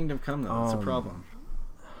play Kingdom Come, though. That's a problem.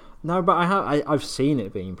 No, but I've seen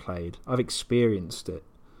it being played. I've experienced it.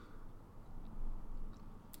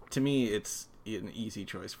 To me, it's an easy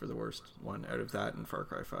choice for the worst one out of that and Far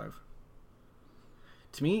Cry 5.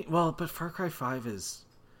 To me, well, but Far Cry 5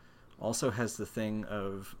 also has the thing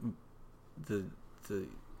of the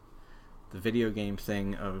video game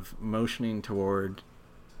thing of motioning toward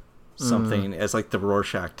something as like the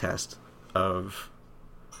Rorschach test of...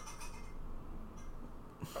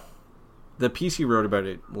 The piece you wrote about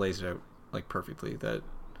it lays it out like perfectly, that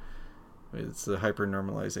it's the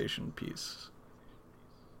hyper-normalization piece.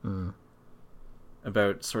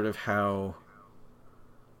 about sort of how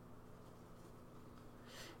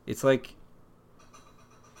it's like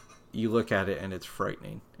you look at it and it's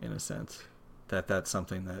frightening in a sense that that's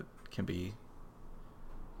something that can be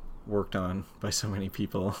worked on by so many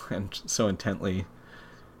people and so intently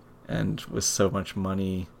and with so much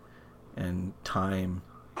money and time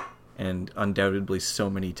and undoubtedly so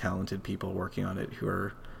many talented people working on it who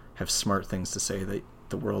have smart things to say that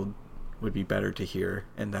the world would be better to hear,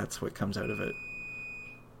 and that's what comes out of it.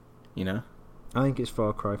 You know? I think it's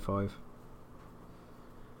Far Cry 5.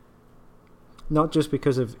 Not just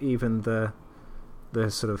because of even the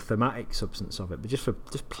sort of thematic substance of it, but just for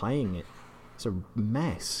just playing it. It's a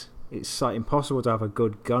mess. It's like impossible to have a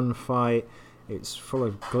good gunfight. It's full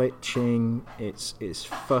of glitching. It's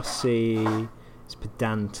fussy. It's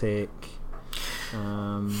pedantic.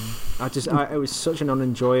 It was such an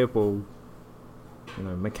unenjoyable,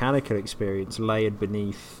 mechanical experience layered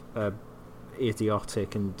beneath a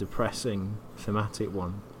idiotic and depressing thematic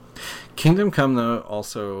one. Kingdom Come, though,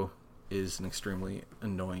 also is an extremely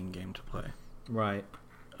annoying game to play. Right.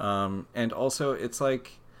 And also, it's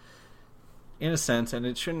like, in a sense, and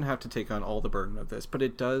it shouldn't have to take on all the burden of this, but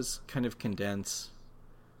it does kind of condense,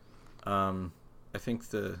 I think,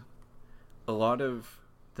 a lot of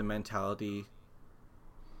the mentality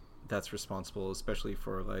that's responsible, especially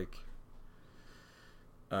for, like,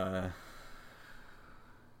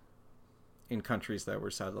 in countries that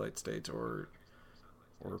were satellite states or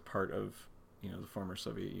part of, the former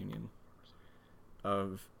Soviet Union,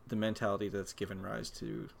 of the mentality that's given rise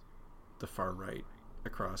to the far right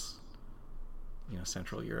across,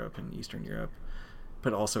 Central Europe and Eastern Europe,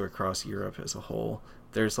 but also across Europe as a whole.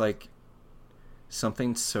 There's like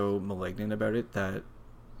something so malignant about it that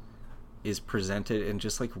is presented and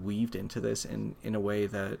just like weaved into this in a way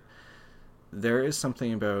that there is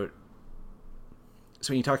something about.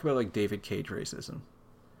 So when you talk about like David Cage racism,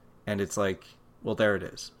 and it's like, well, there it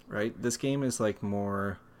is, right? This game is like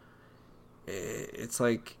more, it's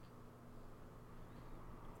like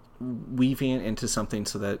weaving it into something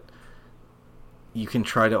so that you can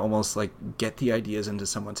try to almost like get the ideas into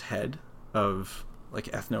someone's head of like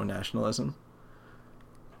ethno-nationalism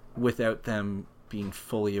without them being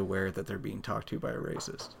fully aware that they're being talked to by a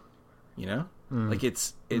racist, like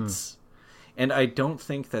it's and I don't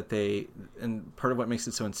think that and part of what makes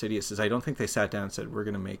it so insidious is I don't think they sat down and said, we're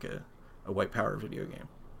going to make a white power video game,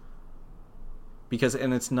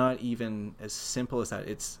 and it's not even as simple as that.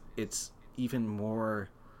 It's even more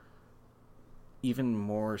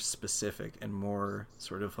specific and more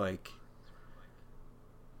sort of like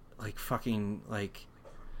fucking like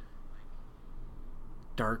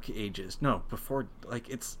Dark Ages. No, before, like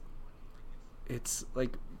it's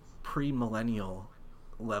like pre-millennial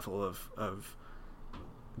level of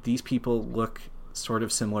these people look sort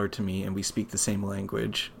of similar to me and we speak the same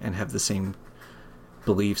language and have the same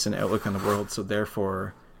beliefs and outlook on the world, so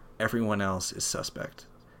therefore everyone else is suspect,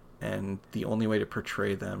 and the only way to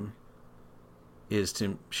portray them is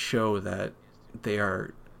to show that they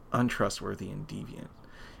are untrustworthy and deviant.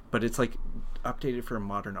 But it's like updated for a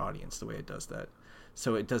modern audience the way it does that.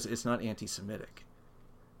 So it's not anti-Semitic.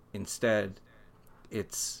 Instead,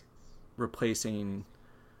 it's replacing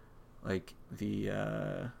like the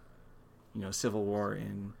civil war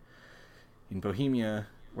in Bohemia,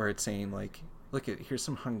 where it's saying like, look, here's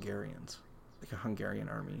some Hungarians, like a Hungarian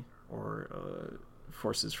army or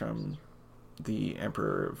forces from the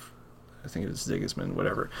Emperor of, I think it was Sigismund,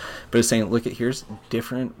 whatever. But it's saying, look, here's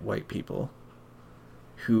different white people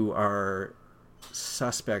who are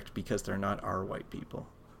suspect because they're not our white people.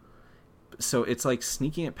 So it's like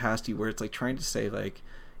sneaking it past you, where it's like trying to say, like,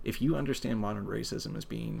 if you understand modern racism as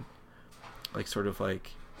being like sort of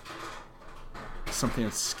like something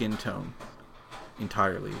that's skin tone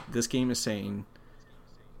entirely, this game is saying,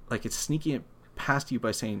 like, it's sneaking it past you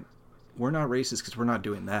by saying, we're not racist because we're not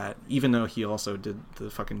doing that, even though he also did, the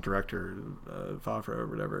fucking director, Favreau or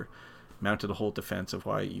whatever, mounted a whole defense of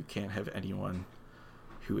why you can't have anyone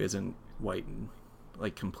who isn't white and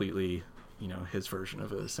like completely, his version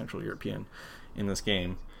of a Central European in this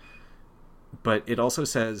game. But it also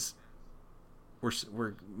says,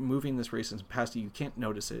 we're moving this racism past you. You can't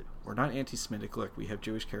notice it. We're not anti-Semitic. Look, we have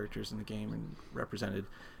Jewish characters in the game and represented,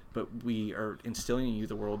 but we are instilling in you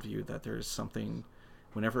the worldview that there is something.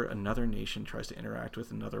 Whenever another nation tries to interact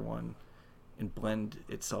with another one and blend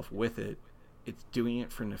itself with it, it's doing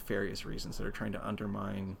it for nefarious reasons that are trying to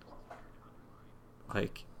undermine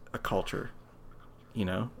like a culture,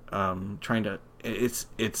 trying to,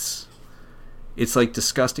 it's like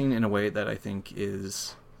disgusting in a way that I think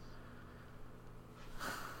is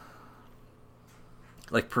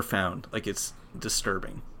like profound. Like, it's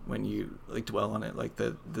disturbing when you like dwell on it, like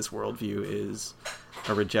this worldview is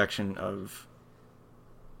a rejection of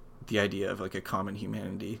the idea of like a common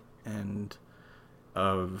humanity and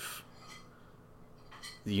of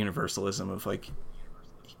the universalism of like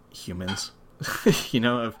humans,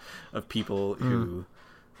 of people who,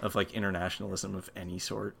 of like internationalism of any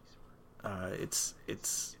sort. It's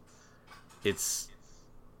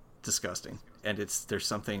disgusting, and there's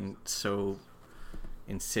something so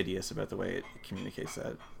insidious about the way it communicates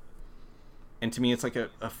that. And to me, it's like a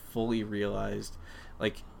fully realized,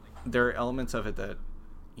 like, there are elements of it that,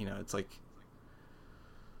 it's like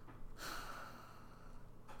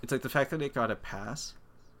the fact that it got a pass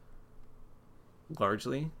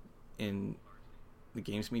largely in the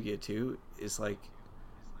games media too is like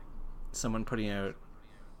someone putting out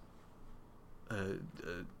a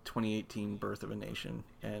 2018 Birth of a Nation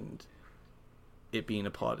and it being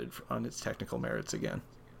applauded on its technical merits again.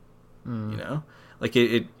 Like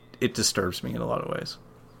it disturbs me in a lot of ways,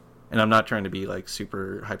 and I'm not trying to be like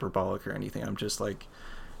super hyperbolic or anything. I'm just like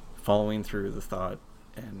following through the thought,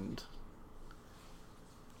 and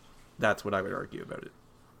that's what I would argue about it.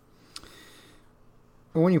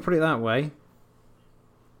 Well, when you put it that way,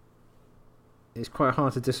 it's quite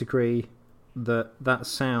hard to disagree that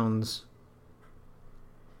sounds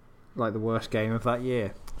like the worst game of that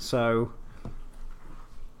year. So,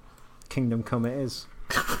 Kingdom Come it is.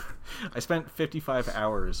 I spent 55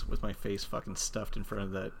 hours with my face fucking stuffed in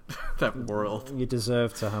front of that world. You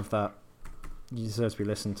deserve to have that. You deserve to be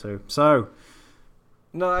listened to. So,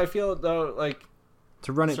 no, I feel though like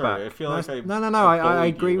to run it back. I feel like I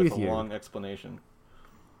agree with you. A long explanation.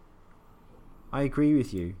 I agree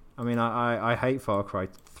with you. I mean, I hate Far Cry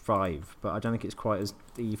 5, but I don't think it's quite as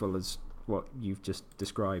evil as what you've just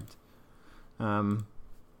described. And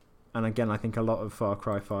again, I think a lot of Far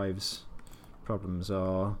Cry 5's problems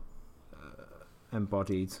are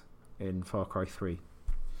embodied in Far Cry 3.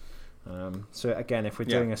 So again, if we're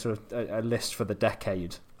doing a sort of a list for the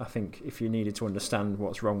decade, I think if you needed to understand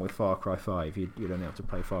what's wrong with Far Cry 5, you'd only have to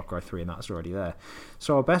play Far Cry 3, and that's already there.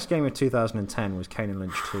 So our best game of 2010 was Kane and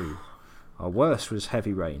Lynch 2. Our worst was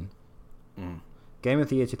Heavy Rain. Game of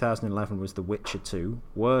the year 2011 was The Witcher 2.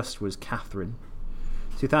 Worst was Catherine.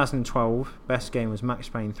 2012, best game was Max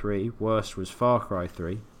Payne 3. Worst was Far Cry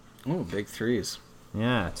 3. Oh, big threes.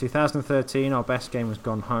 Yeah. 2013, our best game was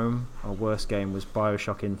Gone Home. Our worst game was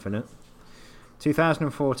Bioshock Infinite.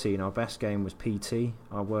 2014, our best game was PT.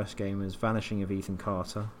 Our worst game was Vanishing of Ethan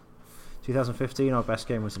Carter. 2015, our best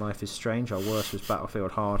game was Life is Strange. Our worst was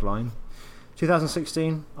Battlefield Hardline.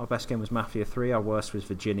 2016, our best game was Mafia 3. Our worst was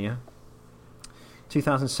Virginia.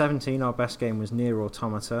 2017, our best game was Nier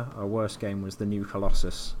Automata. Our worst game was The New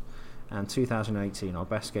Colossus. And 2018, our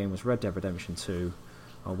best game was Red Dead Redemption 2.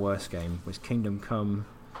 Our worst game was Kingdom Come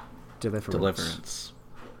Deliverance.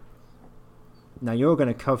 Now you're going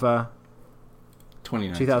to cover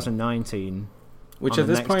 2019, which on at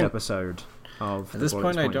the this next point episode of at this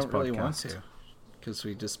point I don't really podcast. Want to, because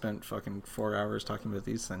we just spent fucking 4 hours talking about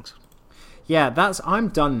these things. Yeah, I'm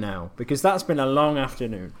done now because that's been a long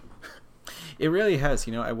afternoon. It really has.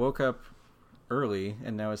 I woke up early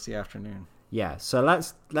and now it's the afternoon. Yeah, so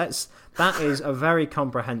let's that is a very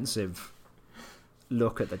comprehensive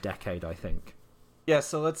look at the decade, I think. Yeah,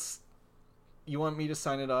 so you want me to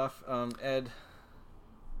sign it off? Ed,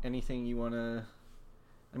 anything you want to...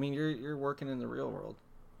 I mean, you're working in the real world,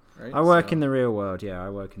 right? I work in the real world, yeah. I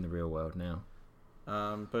work in the real world now.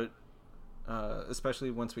 But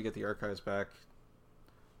especially once we get the archives back,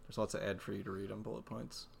 there's lots of Ed for you to read on bullet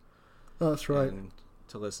points. That's right. And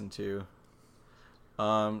to listen to.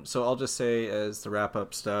 So I'll just say as the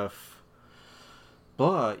wrap-up stuff...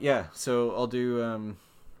 Blah, yeah. So I'll do...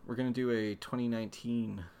 we're going to do a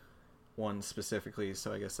 2019 one specifically,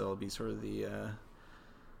 so I guess that'll be sort of the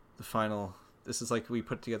final... This is like we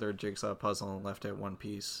put together a jigsaw puzzle and left out one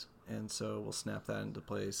piece, and so we'll snap that into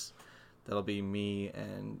place. That'll be me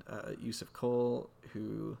and Yusuf Cole,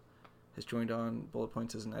 who has joined on Bullet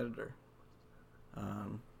Points as an editor.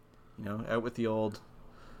 Out with the old,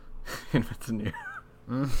 in with the new.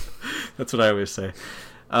 That's what I always say.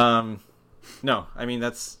 No, I mean,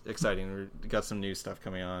 that's exciting. We got some new stuff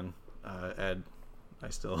coming on. Ed, I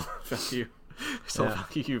still value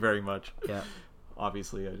you very much. Yeah.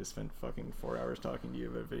 Obviously, I just spent fucking 4 hours talking to you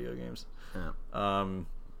about video games. Yeah.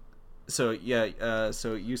 So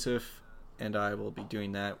Yusuf and I will be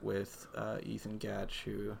doing that with Ethan Gatch,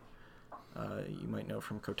 who you might know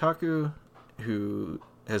from Kotaku, who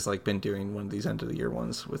has been doing one of these end of the year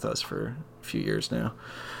ones with us for a few years now.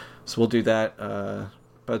 So we'll do that.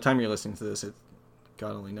 By the time you're listening to this,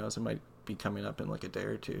 God only knows, it might be coming up in a day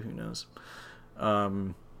or two. Who knows?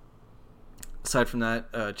 aside from that,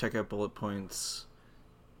 check out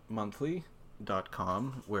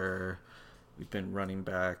bulletpointsmonthly.com, where we've been running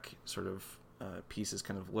back sort of pieces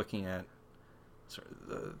kind of looking at sort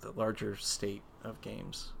of the larger state of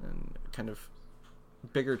games and kind of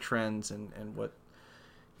bigger trends and what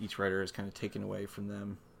each writer has kind of taken away from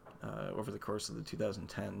them over the course of the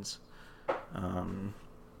 2010s.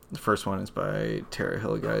 The first one is by Tara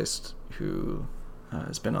Hillegeist, who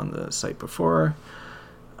has been on the site before,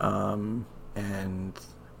 and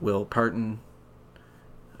Will Parton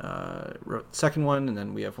wrote the second one, and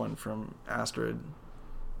then we have one from Astrid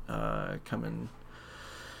coming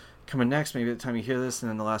next, maybe at the time you hear this, and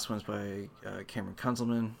then the last one's by Cameron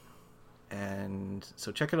Kunzelman. And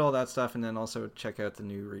so check out all that stuff, and then also check out the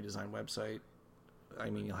new redesigned website. I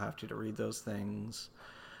mean, you'll have to read those things.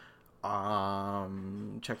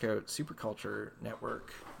 Check out Superculture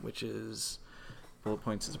Network, which is Bullet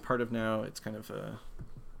Points is a part of now. It's kind of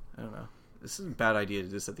I don't know. This is a bad idea to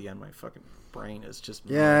do this at the end. My fucking brain is just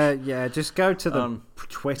mush. Just go to the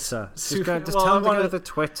Twitter. Just tell them to go to the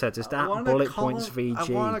Twitter. Just at Bullet Points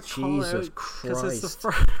VG. Jesus Christ! It's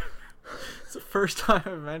the first time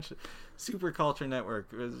I've mentioned Superculture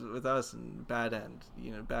Network with us and Bad End.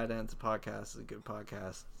 Bad End's a podcast. It's a good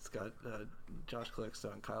podcast. It's got Josh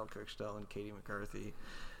Clickstone, Kyle Cookstell, and Katie McCarthy.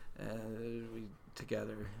 And we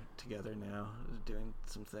together now doing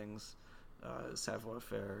some things. Savoir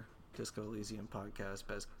Faire, Disco Elysium podcast,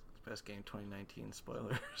 best game 2019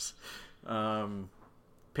 spoilers.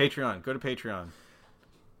 Patreon, go to Patreon.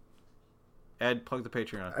 Ed, plug the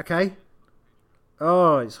Patreon. Okay.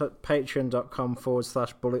 Oh, it's at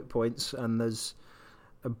patreon.com/bulletpoints, and there's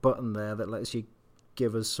a button there that lets you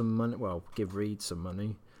give us some money. Well, give Reed some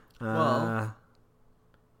money.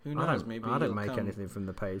 Who knows? Maybe I don't make anything from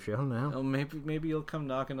the Patreon now. Oh, maybe you'll come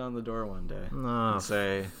knocking on the door one day. No, and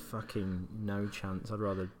say fucking no chance. I'd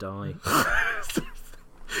rather die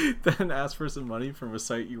than ask for some money from a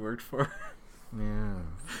site you worked for. Yeah,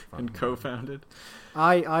 and co-founded.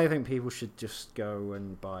 I think people should just go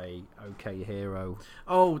and buy OK Hero.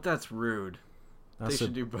 Oh, that's rude. They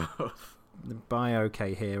should do both. Buy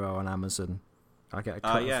OK Hero on Amazon. I get a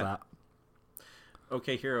cut of that.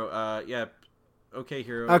 OK Hero. OK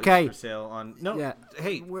Hero is for sale on... No, yeah.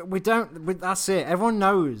 Hey. We don't... That's it. Everyone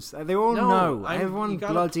knows. They all know. Everyone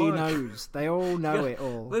bloody knows. They all know it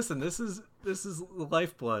all. Listen, this is the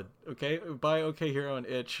lifeblood, okay? Buy OK Hero on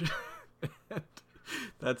Itch.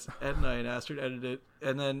 That's Ed and I and Astrid edit it.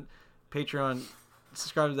 And then Patreon,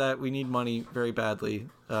 subscribe to that. We need money very badly.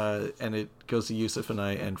 And it goes to Yusuf and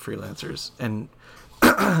I and freelancers. And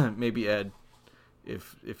maybe Ed,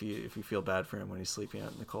 if you feel bad for him when he's sleeping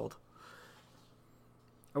out in the cold.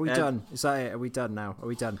 Are we done? Is that it? Are we done now? Are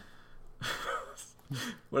we done?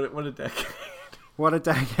 What a decade. What a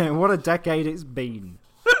decade. What a decade it's been.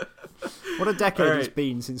 What a decade it's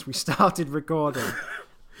been since we started recording.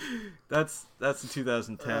 That's the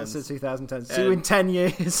 2010s. That's the 2010s. See you in 10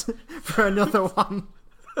 years for another one.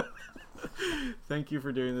 Thank you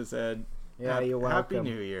for doing this, Ed. Yeah, you're welcome. Happy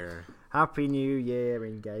New Year. Happy New Year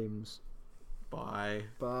in games. Bye.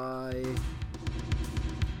 Bye.